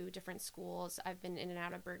go to different schools. I've been in and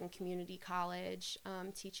out of Bergen Community College,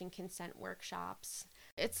 teaching consent workshops.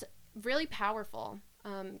 It's really powerful,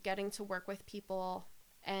 getting to work with people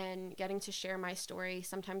and getting to share my story.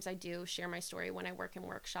 Sometimes I do share my story when I work in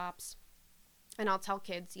workshops. And I'll tell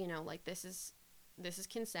kids, you know, like this is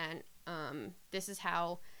consent. This is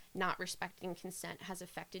how not respecting consent has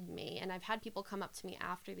affected me. And I've had people come up to me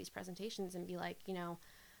after these presentations and be like, you know,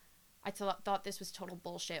 I thought this was total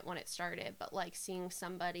bullshit when it started, but like seeing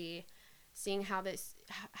how this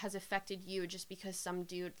has affected you just because some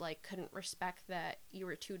dude like couldn't respect that you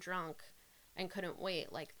were too drunk and couldn't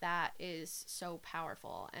wait, like that is so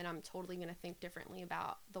powerful. And I'm totally going to think differently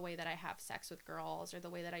about the way that I have sex with girls or the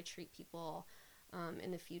way that I treat people in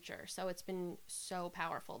the future. So it's been so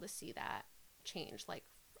powerful to see that change like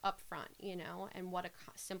up front, you know, and what a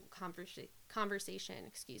simple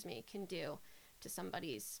conversation, can do to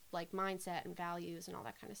somebody's like mindset and values and all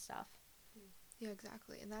that kind of stuff. Yeah,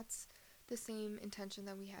 exactly. And that's the same intention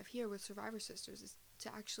that we have here with Survivor Sisters, is to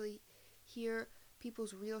actually hear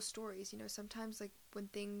people's real stories. You know, sometimes like when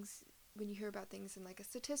you hear about things in like a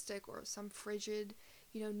statistic or some frigid,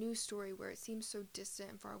 you know, news story where it seems so distant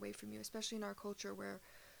and far away from you, especially in our culture where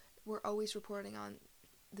we're always reporting on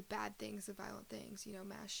the bad things, the violent things, you know,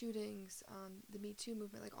 mass shootings, the Me Too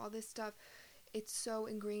movement, like all this stuff. It's so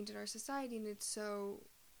ingrained in our society and it's so,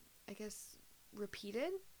 I guess,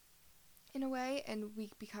 repeated in a way, and we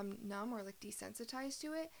become numb or like desensitized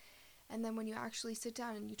to it. And then when you actually sit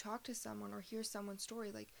down and you talk to someone or hear someone's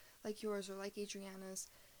story like yours or like Adriana's,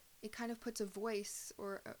 it kind of puts a voice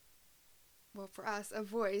or for us a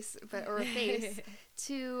voice or a face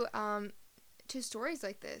to stories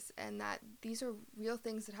like this, and that these are real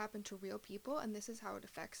things that happen to real people and this is how it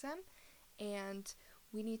affects them. And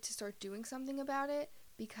we need to start doing something about it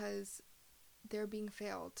because they're being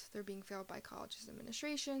failed. They're being failed by colleges,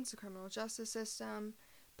 administrations, the criminal justice system,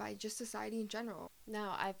 by just society in general.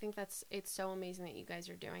 No, I think it's so amazing that you guys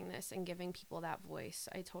are doing this and giving people that voice.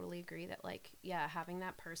 I totally agree that like, yeah, having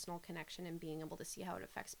that personal connection and being able to see how it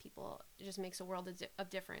affects people, it just makes a world of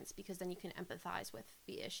difference because then you can empathize with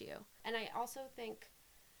the issue. And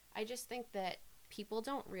I just think that people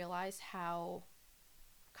don't realize how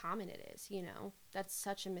common it is, you know. That's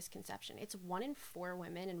such a misconception. It's 1 in 4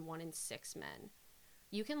 women and 1 in 6 men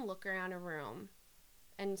you can look around a room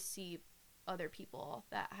and see other people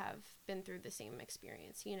that have been through the same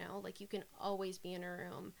experience, you know? Like, you can always be in a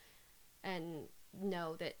room and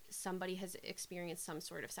know that somebody has experienced some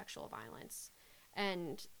sort of sexual violence.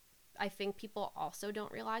 And I think people also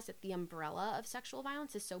don't realize that the umbrella of sexual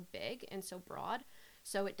violence is so big and so broad.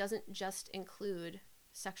 So it doesn't just include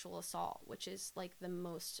sexual assault, which is like the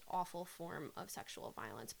most awful form of sexual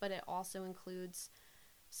violence, but it also includes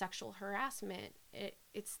sexual harassment.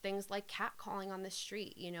 It's things like catcalling on the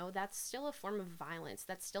street, you know, that's still a form of violence.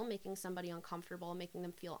 That's still making somebody uncomfortable, making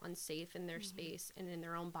them feel unsafe in their space and in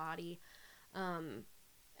their own body. And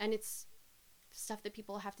it's stuff that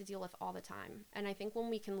people have to deal with all the time. And I think when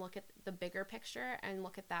we can look at the bigger picture and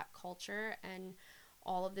look at that culture and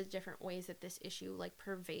all of the different ways that this issue like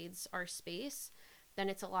pervades our space, then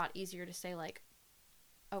it's a lot easier to say like,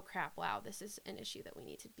 oh crap, wow, this is an issue that we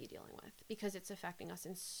need to be dealing with, because it's affecting us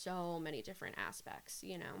in so many different aspects,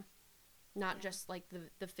 you know, not just like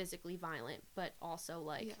the physically violent, but also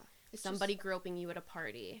like somebody groping you at a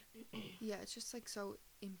party. Yeah, it's just like so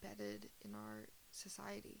embedded in our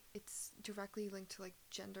society. It's directly linked to like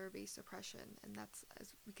gender-based oppression, and that's,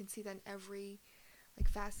 as we can see that in every like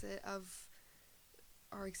facet of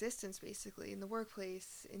our existence, basically, in the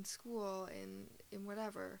workplace, in school, in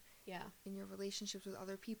whatever. Yeah. In your relationships with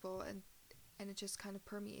other people, and it just kind of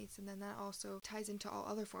permeates, and then that also ties into all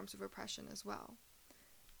other forms of oppression as well.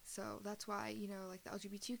 So that's why, you know, like the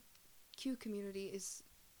LGBTQ community is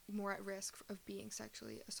more at risk of being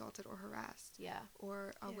sexually assaulted or harassed. Yeah.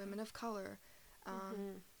 Or women of color.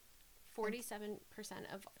 47%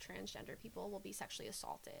 of transgender people will be sexually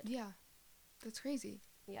assaulted. Yeah. That's crazy.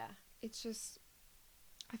 Yeah. It's just,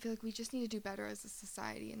 I feel like we just need to do better as a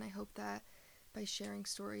society, and I hope that by sharing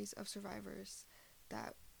stories of survivors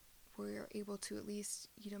that we're able to at least,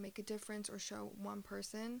 you know, make a difference or show one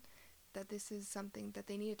person that this is something that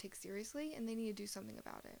they need to take seriously and they need to do something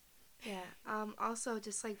about it. Yeah. Also,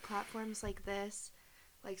 just like platforms like this,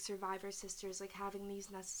 like Survivor Sisters, like having these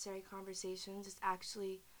necessary conversations is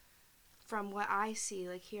actually, from what I see,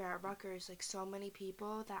 like here at Rutgers, like so many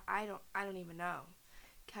people that I don't even know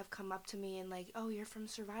have come up to me and like, oh, you're from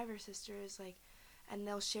Survivor Sisters, like, and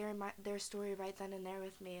they'll share their story right then and there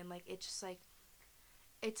with me, and like it's just like,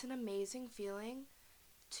 it's an amazing feeling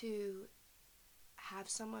to have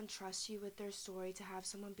someone trust you with their story, to have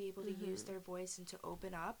someone be able to use their voice and to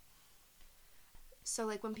open up. So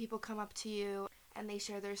like when people come up to you and they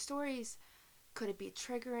share their stories, could it be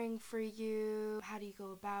triggering for you? How do you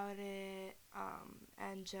go about it?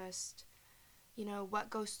 And just, you know,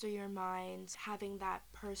 what goes through your mind having that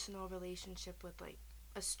personal relationship with like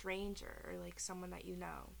a stranger or like someone that you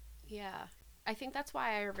know. Yeah. I think that's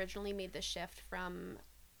why I originally made the shift from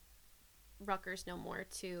Rutgers No More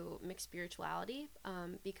to Mixed Spirituality,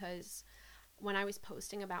 because when I was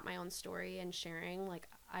posting about my own story and sharing, like,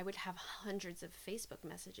 I would have hundreds of Facebook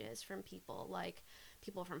messages from people, like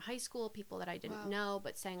people from high school, people that I didn't know,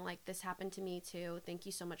 but saying like, this happened to me too, thank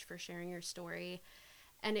you so much for sharing your story.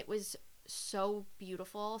 And it was so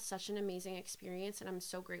beautiful, such an amazing experience, and I'm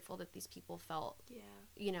so grateful that these people felt,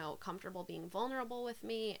 you know, comfortable being vulnerable with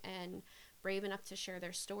me and brave enough to share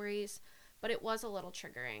their stories. But it was a little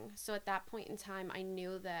triggering. So at that point in time, I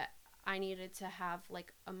knew that I needed to have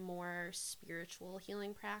like a more spiritual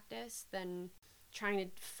healing practice than trying to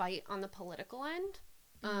fight on the political end.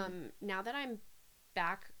 Now that I'm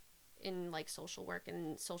back in like social work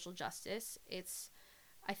and social justice,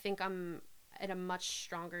 I think I'm at a much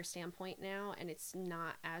stronger standpoint now, and it's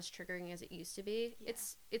not as triggering as it used to be.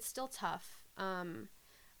 It's still tough.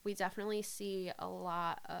 We definitely see a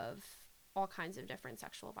lot of all kinds of different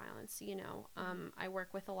sexual violence, you know. I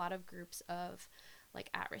work with a lot of groups of like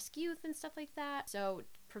at-risk youth and stuff like that. So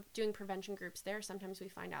doing prevention groups there, sometimes we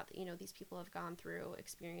find out that, you know, these people have gone through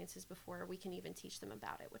experiences before we can even teach them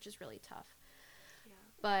about it, which is really tough.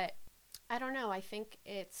 But I don't know, I think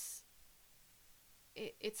it's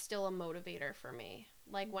still a motivator for me.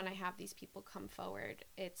 Like when I have these people come forward,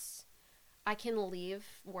 I can leave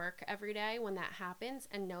work every day when that happens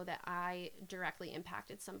and know that I directly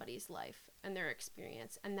impacted somebody's life and their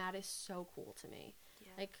experience, and that is so cool to me.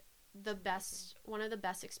 Like one of the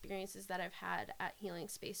best experiences that I've had at Healing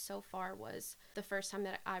Space so far was the first time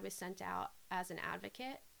that I was sent out as an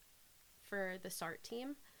advocate for the SART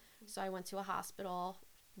team. So I went to a hospital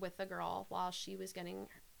with a girl while she was getting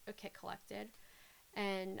a kit collected,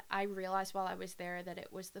 and I realized while I was there that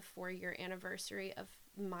it was the 4-year anniversary of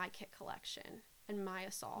my kit collection and my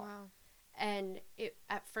assault. And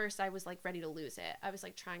at first I was like ready to lose it. I was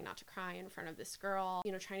like trying not to cry in front of this girl,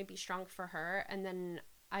 you know, trying to be strong for her. And then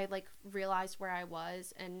I like realized where I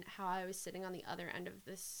was and how I was sitting on the other end of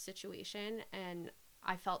this situation, and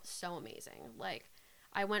I felt so amazing. Like,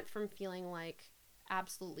 I went from feeling like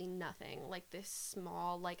absolutely nothing, like this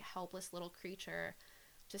small, like helpless little creature,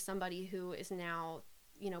 to somebody who is now,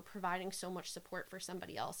 providing so much support for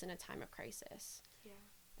somebody else in a time of crisis. Yeah.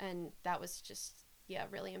 And that was just,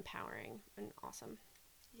 really empowering and awesome.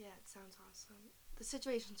 Yeah, it sounds awesome. The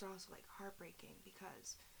situations are also, like, heartbreaking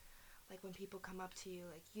because, like, when people come up to you,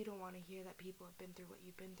 like, you don't want to hear that people have been through what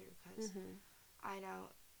you've been through because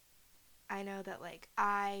I know that, like,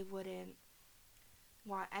 I wouldn't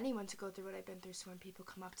want anyone to go through what I've been through, so when people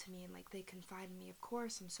come up to me and, like, they confide in me, of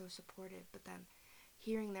course, I'm so supportive, but then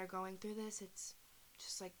hearing they're going through this, it's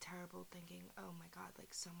just, like, terrible thinking, oh, my God,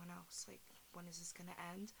 like, someone else, like, when is this gonna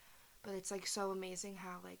end? But it's, like, so amazing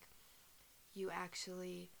how, like, you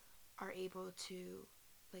actually are able to,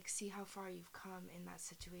 like, see how far you've come in that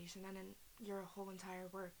situation and in your whole entire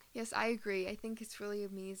work. Yes, I agree. I think it's really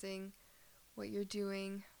amazing what you're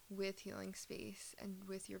doing with Healing Space and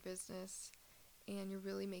with your business, and you're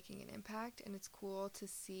really making an impact, and it's cool to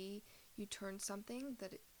see you turn something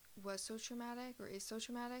that was so traumatic or is so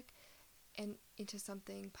traumatic and into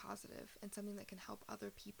something positive and something that can help other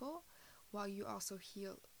people while you also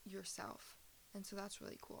heal yourself. And so that's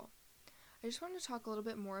really cool. I just wanted to talk a little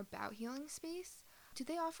bit more about Healing Space. Do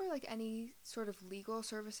they offer like any sort of legal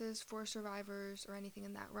services for survivors or anything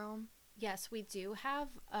in that realm? Yes, we do have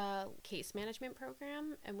a case management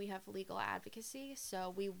program, and we have legal advocacy.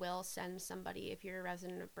 So we will send somebody, if you're a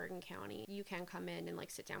resident of Bergen County, you can come in and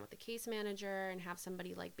like sit down with the case manager and have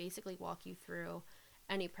somebody like basically walk you through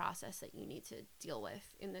any process that you need to deal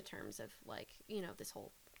with in the terms of like, this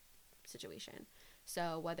whole situation.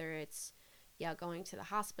 So whether it's going to the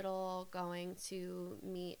hospital, going to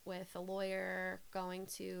meet with a lawyer, going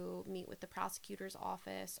to meet with the prosecutor's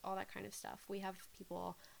office, all that kind of stuff. We have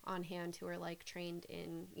people on hand who are like trained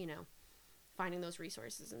in, finding those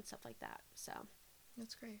resources and stuff like that. So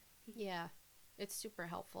That's great. yeah, it's super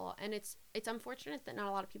helpful. And it's unfortunate that not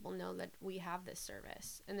a lot of people know that we have this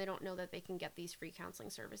service, and they don't know that they can get these free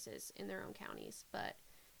counseling services in their own counties, but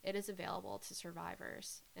it is available to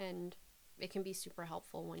survivors, and it can be super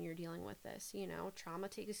helpful when you're dealing with this. Trauma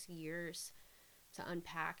takes years to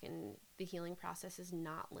unpack, and the healing process is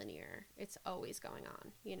not linear. It's always going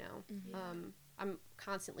on, Yeah. I'm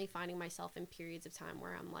constantly finding myself in periods of time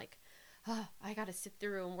where I'm like, oh, I got to sit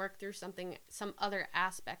through and work through some other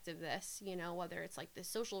aspect of this, whether it's like the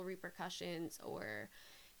social repercussions or,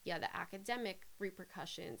 the academic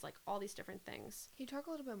repercussions, like all these different things. Can you talk a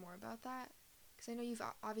little bit more about that? Because I know you've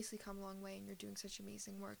obviously come a long way and you're doing such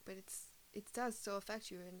amazing work, but it does still affect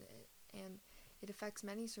you, and it affects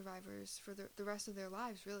many survivors for the rest of their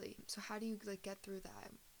lives, really. So how do you like get through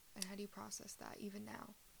that, and how do you process that even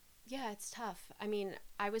now? Yeah, it's tough. I mean,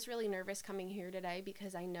 I was really nervous coming here today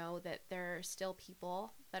because I know that there are still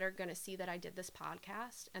people that are going to see that I did this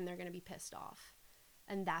podcast and they're going to be pissed off.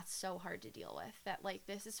 And that's so hard to deal with. That, like,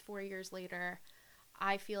 this is 4 years later.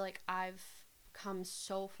 I feel like I've come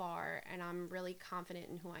so far and I'm really confident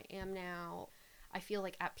in who I am now. I feel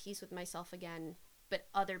like at peace with myself again, but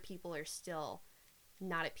other people are still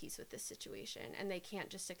not at peace with this situation, and they can't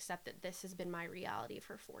just accept that this has been my reality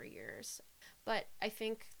for 4 years. But I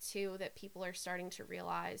think too that people are starting to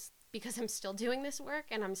realize, because I'm still doing this work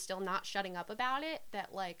and I'm still not shutting up about it,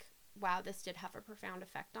 that like, wow, this did have a profound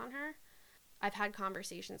effect on her. I've had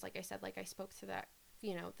conversations, like I said, like I spoke to that,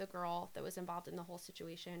 the girl that was involved in the whole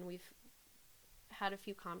situation. We've had a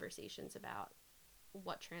few conversations about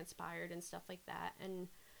what transpired and stuff like that, and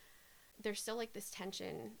there's still like this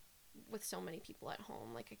tension with so many people at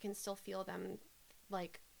home. Like, I can still feel them,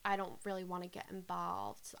 like, I don't really want to get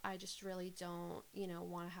involved. I just really don't,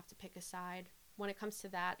 want to have to pick a side. When it comes to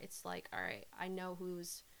that, it's like, all right, I know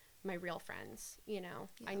who's my real friends,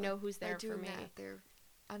 I know who's there for me. That, they're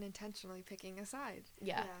unintentionally picking a side.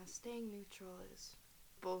 Yeah. Staying neutral is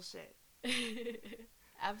bullshit.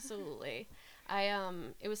 Absolutely.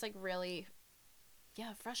 It was like really,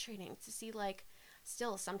 frustrating to see, like,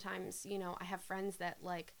 still sometimes, I have friends that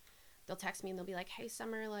like, they'll text me and they'll be like, hey,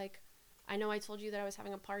 Summer, like, I know I told you that I was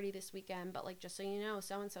having a party this weekend, but like, just so you know,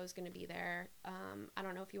 so-and-so is going to be there. I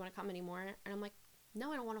don't know if you want to come anymore. And I'm like,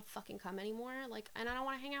 no, I don't want to fucking come anymore. Like, and I don't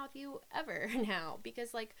want to hang out with you ever now,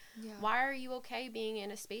 because like, why are you okay being in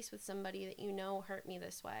a space with somebody that hurt me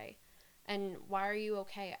this way? And why are you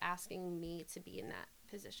okay asking me to be in that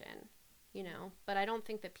position? But I don't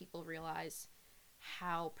think that people realize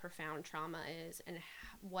how profound trauma is and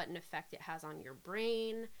what an effect it has on your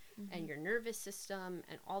brain and your nervous system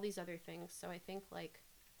and all these other things. So I think, like,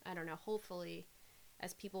 I don't know, hopefully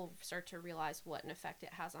as people start to realize what an effect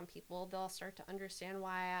it has on people, they'll start to understand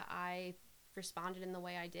why I responded in the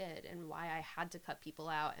way I did and why I had to cut people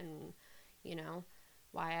out and,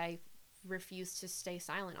 why I refuse to stay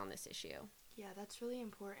silent on this issue. Yeah, that's really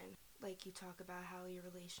important. Like, you talk about how your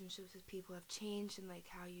relationships with people have changed and, like,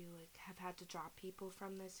 how you, like, have had to drop people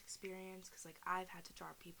from this experience, because, like, I've had to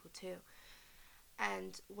drop people too.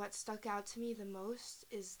 And what stuck out to me the most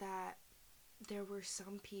is that there were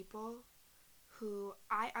some people who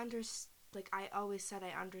I always said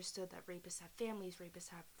I understood that rapists have families, rapists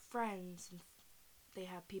have friends, and they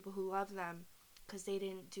have people who love them because they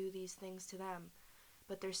didn't do these things to them,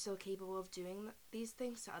 but they're still capable of doing these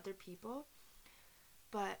things to other people.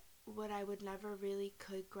 But what I would never really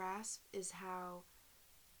could grasp is how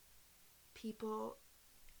people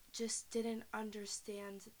just didn't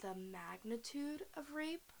understand the magnitude of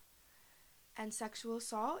rape and sexual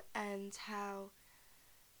assault, and how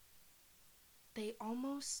they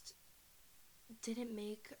almost didn't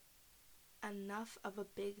make enough of a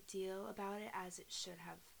big deal about it as it should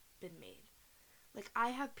have been made. Like, I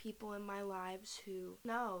have people in my lives who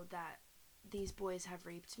know that these boys have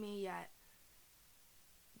raped me, yet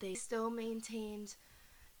they still maintained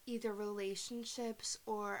either relationships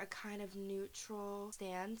or a kind of neutral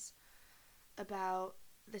stance about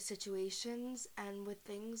the situations. And with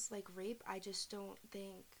things like rape, I just don't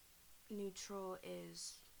think neutral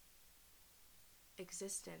is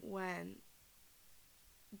existent when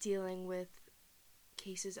dealing with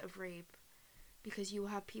cases of rape, because you will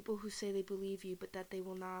have people who say they believe you but that they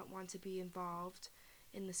will not want to be involved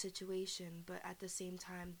in the situation, but at the same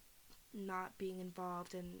time not being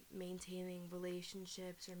involved in maintaining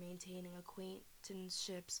relationships or maintaining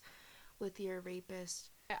acquaintanceships with your rapist.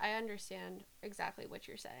 I understand exactly what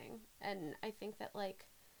you're saying, and I think that, like,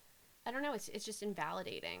 I don't know, it's just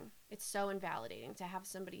invalidating. It's so invalidating to have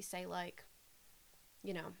somebody say, like,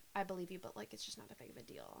 you know, I believe you, but, like, it's just not that big of a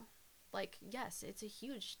deal. Like, yes, it's a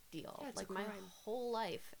huge deal. Yeah, it's like, a my crime. whole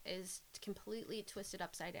life is completely twisted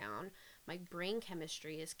upside down. My brain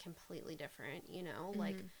chemistry is completely different, you know?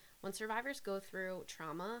 Like, when survivors go through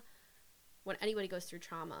trauma, when anybody goes through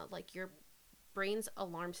trauma, like, your brain's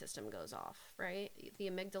alarm system goes off, right? The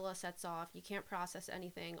amygdala sets off. You can't process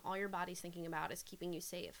anything. All your body's thinking about is keeping you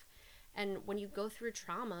safe. And when you go through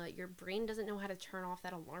trauma, your brain doesn't know how to turn off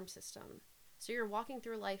that alarm system. So you're walking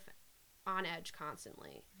through life on edge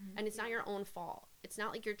constantly. And it's not your own fault. It's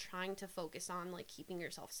not like you're trying to focus on, like, keeping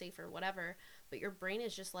yourself safe or whatever, but your brain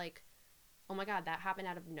is just like, oh my God, that happened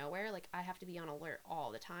out of nowhere. Like, I have to be on alert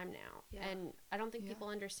all the time now. Yeah. And I don't think people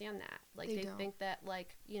understand that. Like, they think that,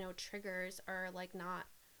 like, you know, triggers are, like, not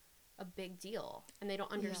a big deal, and they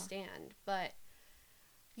don't understand. But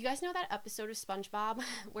you guys know that episode of SpongeBob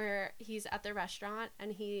where he's at the restaurant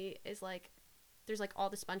and he is like, there's, like, all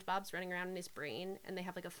the SpongeBobs running around in his brain, and they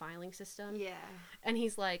have, like, a filing system. Yeah. And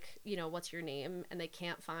he's like, you know, what's your name? And they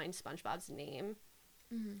can't find SpongeBob's name.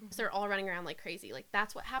 So they're all running around like crazy. Like,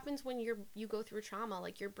 that's what happens when you go through trauma.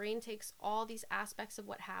 Like, your brain takes all these aspects of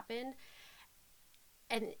what happened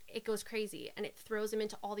and it goes crazy, and it throws them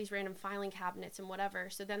into all these random filing cabinets and whatever.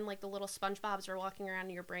 So then, like, the little SpongeBobs are walking around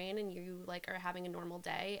in your brain, and you, like, are having a normal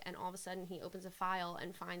day, and all of a sudden he opens a file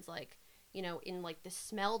and finds, like, you know, in, like, the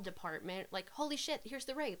smell department, like, holy shit, here's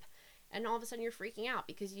the rape. And all of a sudden you're freaking out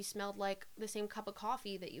because you smelled like the same cup of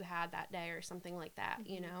coffee that you had that day or something like that,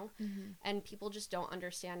 you know? And people just don't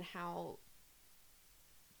understand how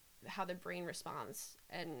the brain responds.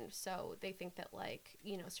 And so they think that, like,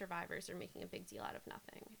 you know, survivors are making a big deal out of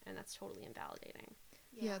nothing. And that's totally invalidating.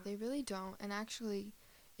 Yeah, they really don't. And actually,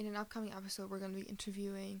 in an upcoming episode, we're going to be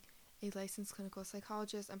interviewing a licensed clinical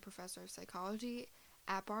psychologist and professor of psychology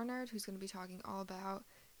at Barnard, who's going to be talking all about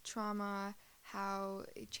trauma, how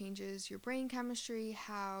it changes your brain chemistry,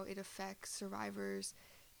 how it affects survivors'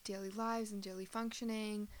 daily lives and daily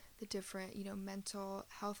functioning, the different, you know, mental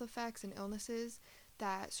health effects and illnesses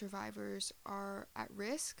that survivors are at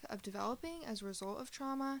risk of developing as a result of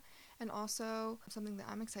trauma. And also, something that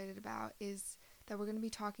I'm excited about is that we're going to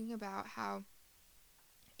be talking about how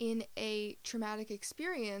in a traumatic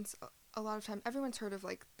experience, a lot of time, everyone's heard of,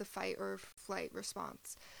 like, the fight or flight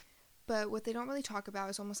response. But what they don't really talk about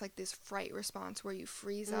is almost like this fright response where you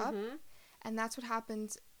freeze up. And that's what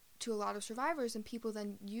happens to a lot of survivors, and people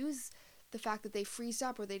then use the fact that they freeze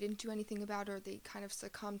up or they didn't do anything about it, or they kind of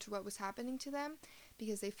succumbed to what was happening to them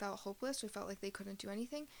because they felt hopeless or felt like they couldn't do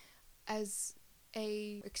anything, as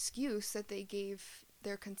a excuse that they gave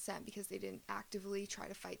their consent because they didn't actively try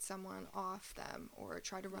to fight someone off them or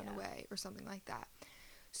try to run away or something like that.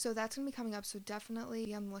 So that's going to be coming up, so definitely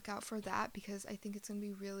be on the lookout for that, because I think it's going to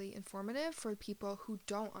be really informative for people who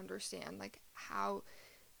don't understand, like, how,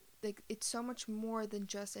 like, it's so much more than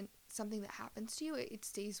just something that happens to you. It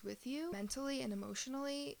stays with you mentally and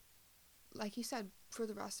emotionally, like you said, for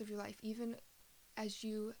the rest of your life. Even as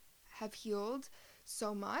you have healed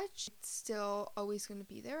so much, it's still always going to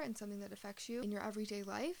be there and something that affects you in your everyday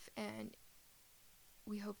life. And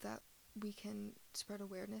we hope that we can spread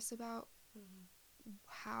awareness about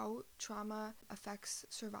how trauma affects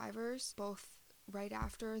survivors, both right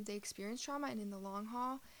after they experience trauma and in the long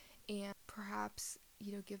haul, and perhaps,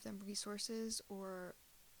 give them resources or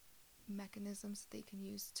mechanisms that they can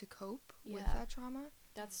use to cope with that trauma.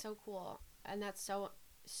 That's so cool. And that's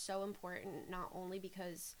so important, not only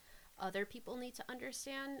because other people need to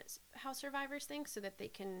understand how survivors think so that they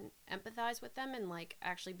can empathize with them and like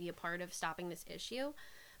actually be a part of stopping this issue,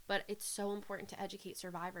 but it's so important to educate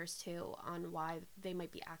survivors too on why they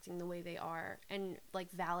might be acting the way they are and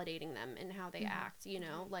like validating them in how they act,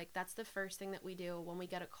 like that's the first thing that we do when we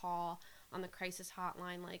get a call on the crisis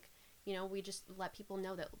hotline. Like, we just let people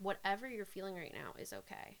know that whatever you're feeling right now is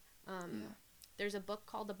okay. There's a book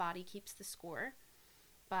called The Body Keeps the Score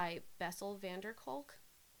by Bessel van der Kolk,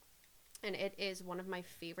 and it is one of my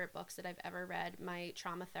favorite books that I've ever read. My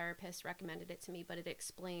trauma therapist recommended it to me, but it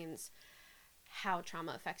explains how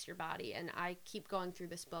trauma affects your body, and I keep going through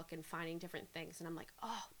this book and finding different things, and I'm like,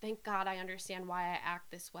 oh, thank God I understand why I act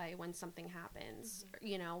this way when something happens,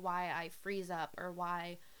 why I freeze up, or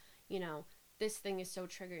why, this thing is so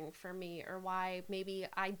triggering for me, or why maybe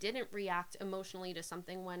I didn't react emotionally to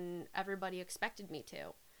something when everybody expected me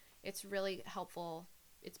to. It's really helpful.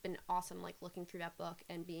 It's been awesome, like, looking through that book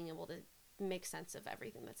and being able to make sense of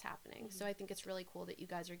everything that's happening. So I think it's really cool that you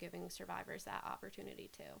guys are giving survivors that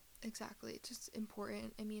opportunity too. Exactly. It's just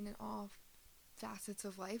important, in all facets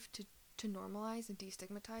of life, to normalize and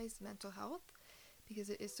destigmatize mental health,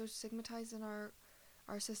 because it is so stigmatized in our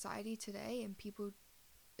society today, and people,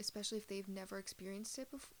 especially if they've never experienced it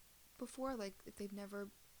before, like if they've never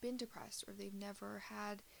been depressed, or if they've never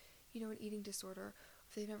had, an eating disorder,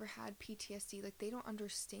 if they've never had PTSD, like they don't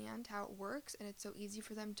understand how it works, and it's so easy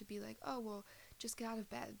for them to be like, oh, well, just get out of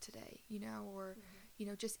bed today, or,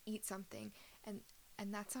 just eat something, and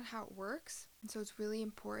that's not how it works. And so it's really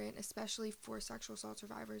important, especially for sexual assault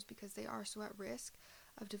survivors, because they are so at risk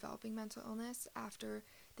of developing mental illness after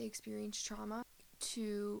they experience trauma,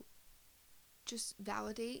 to just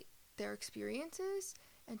validate their experiences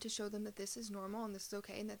and to show them that this is normal and this is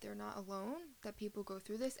okay, and that they're not alone, that people go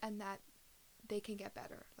through this, and that they can get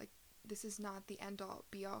better. Like, this is not the end all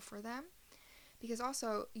be all for them. Because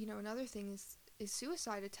also, another thing is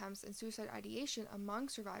suicide attempts and suicide ideation among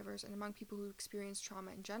survivors and among people who experience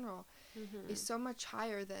trauma in general is so much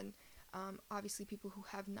higher than obviously people who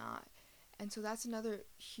have not. And so that's another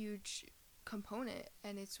huge component,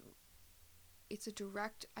 and it's a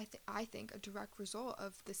direct, I think a direct result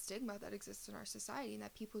of the stigma that exists in our society, and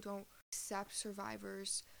that people don't accept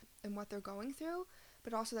survivors and what they're going through,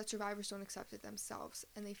 but also that survivors don't accept it themselves,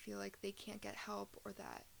 and they feel like they can't get help, or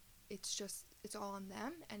that it's all on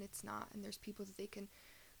them, and it's not. And there's people that they can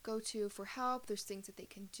go to for help, there's things that they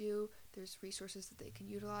can do, there's resources that they can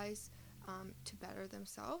utilize to better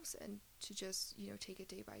themselves, and to just, take it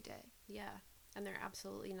day by day. Yeah, and they're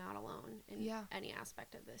absolutely not alone in any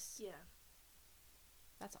aspect of this. Yeah.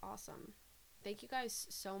 That's awesome. Thank you guys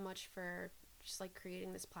so much for just like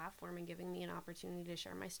creating this platform and giving me an opportunity to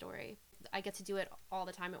share my story. I get to do it all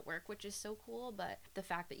the time at work, which is so cool, but the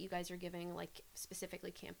fact that you guys are giving like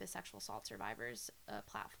specifically campus sexual assault survivors a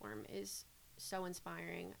platform is so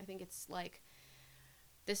inspiring. I think it's like,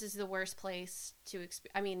 this is the worst place to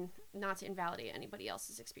not to invalidate anybody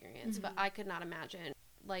else's experience, but I could not imagine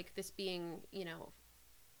like this being,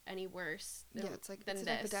 any worse than, it's like than it's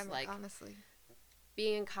this. an epidemic, like, honestly.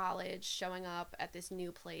 Being in college, showing up at this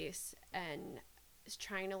new place, and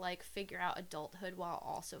trying to like figure out adulthood while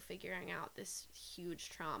also figuring out this huge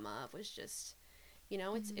trauma was just,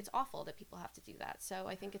 it's awful that people have to do that. So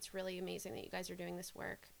I think it's really amazing that you guys are doing this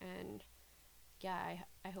work, and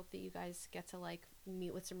I hope that you guys get to like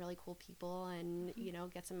meet with some really cool people and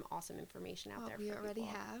get some awesome information out there. We for already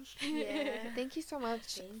people. have. Yeah. Thank you so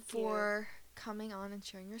much Thank for coming on and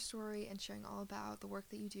sharing your story and sharing all about the work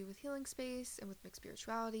that you do with Healing Space and with Mixed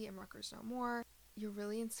Spirituality and Rutgers No More. You're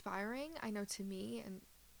really inspiring, I know, to me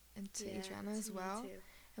and to Adriana as well.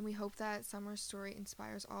 And we hope that Summer's story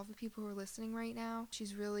inspires all of the people who are listening right now.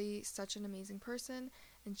 She's really such an amazing person,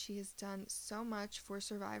 and she has done so much for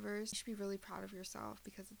survivors. You should be really proud of yourself,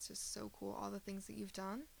 because it's just so cool, all the things that you've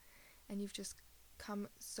done, and you've just come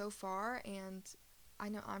so far, and I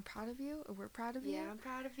know I'm proud of you, or we're proud of you. Yeah, I'm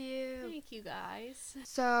proud of you. Thank you guys.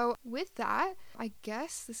 So with that, I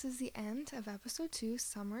guess this is the end of episode 2,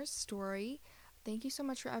 Summer's story. Thank you so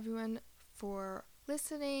much for everyone for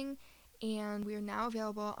listening, and we are now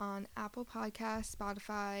available on Apple Podcasts,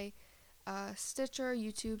 Spotify, Stitcher,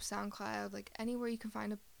 YouTube, SoundCloud, like anywhere you can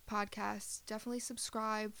find a podcast, definitely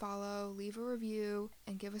subscribe, follow, leave a review,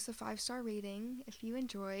 and give us a 5-star rating if you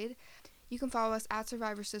enjoyed. You can follow us at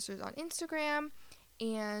Survivor Sisters on Instagram,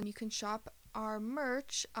 and you can shop our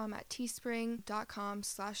merch at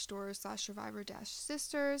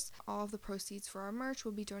teespring.com/stores/survivor-sisters. All of the proceeds for our merch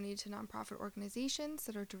will be donated to nonprofit organizations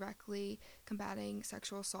that are directly combating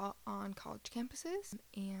sexual assault on college campuses.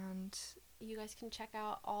 And you guys can check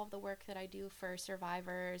out all of the work that I do for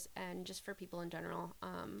survivors and just for people in general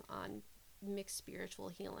on Mixed Spiritual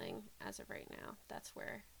Healing as of right now. That's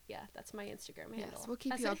my Instagram handle. Yes, we'll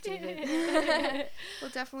keep you updated.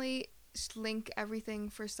 We'll definitely link everything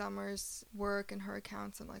for Summer's work and her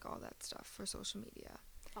accounts and like all that stuff for social media.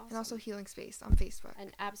 Awesome. And also Healing Space on Facebook.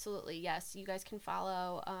 And absolutely, yes, you guys can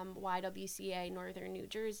follow YWCA Northern New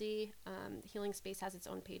Jersey. Healing Space has its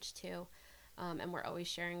own page too. And we're always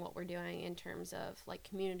sharing what we're doing in terms of like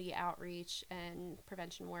community outreach and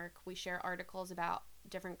prevention work. We share articles about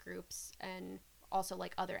different groups and also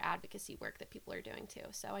like other advocacy work that people are doing too.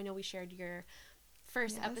 So I know we shared your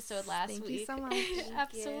first episode last week. Thank you so much.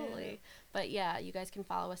 Absolutely. But yeah, you guys can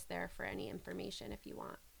follow us there for any information if you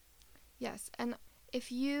want. Yes, and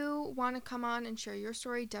if you want to come on and share your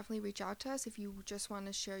story, definitely reach out to us. If you just want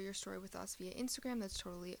to share your story with us via Instagram, that's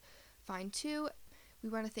totally fine too. We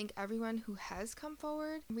want to thank everyone who has come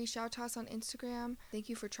forward and reached out to us on Instagram. Thank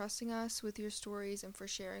you for trusting us with your stories and for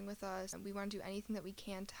sharing with us. And we want to do anything that we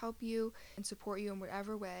can to help you and support you in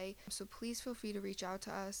whatever way. So please feel free to reach out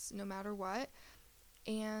to us no matter what.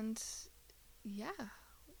 And yeah,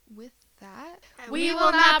 with that, we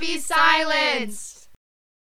will not be silenced.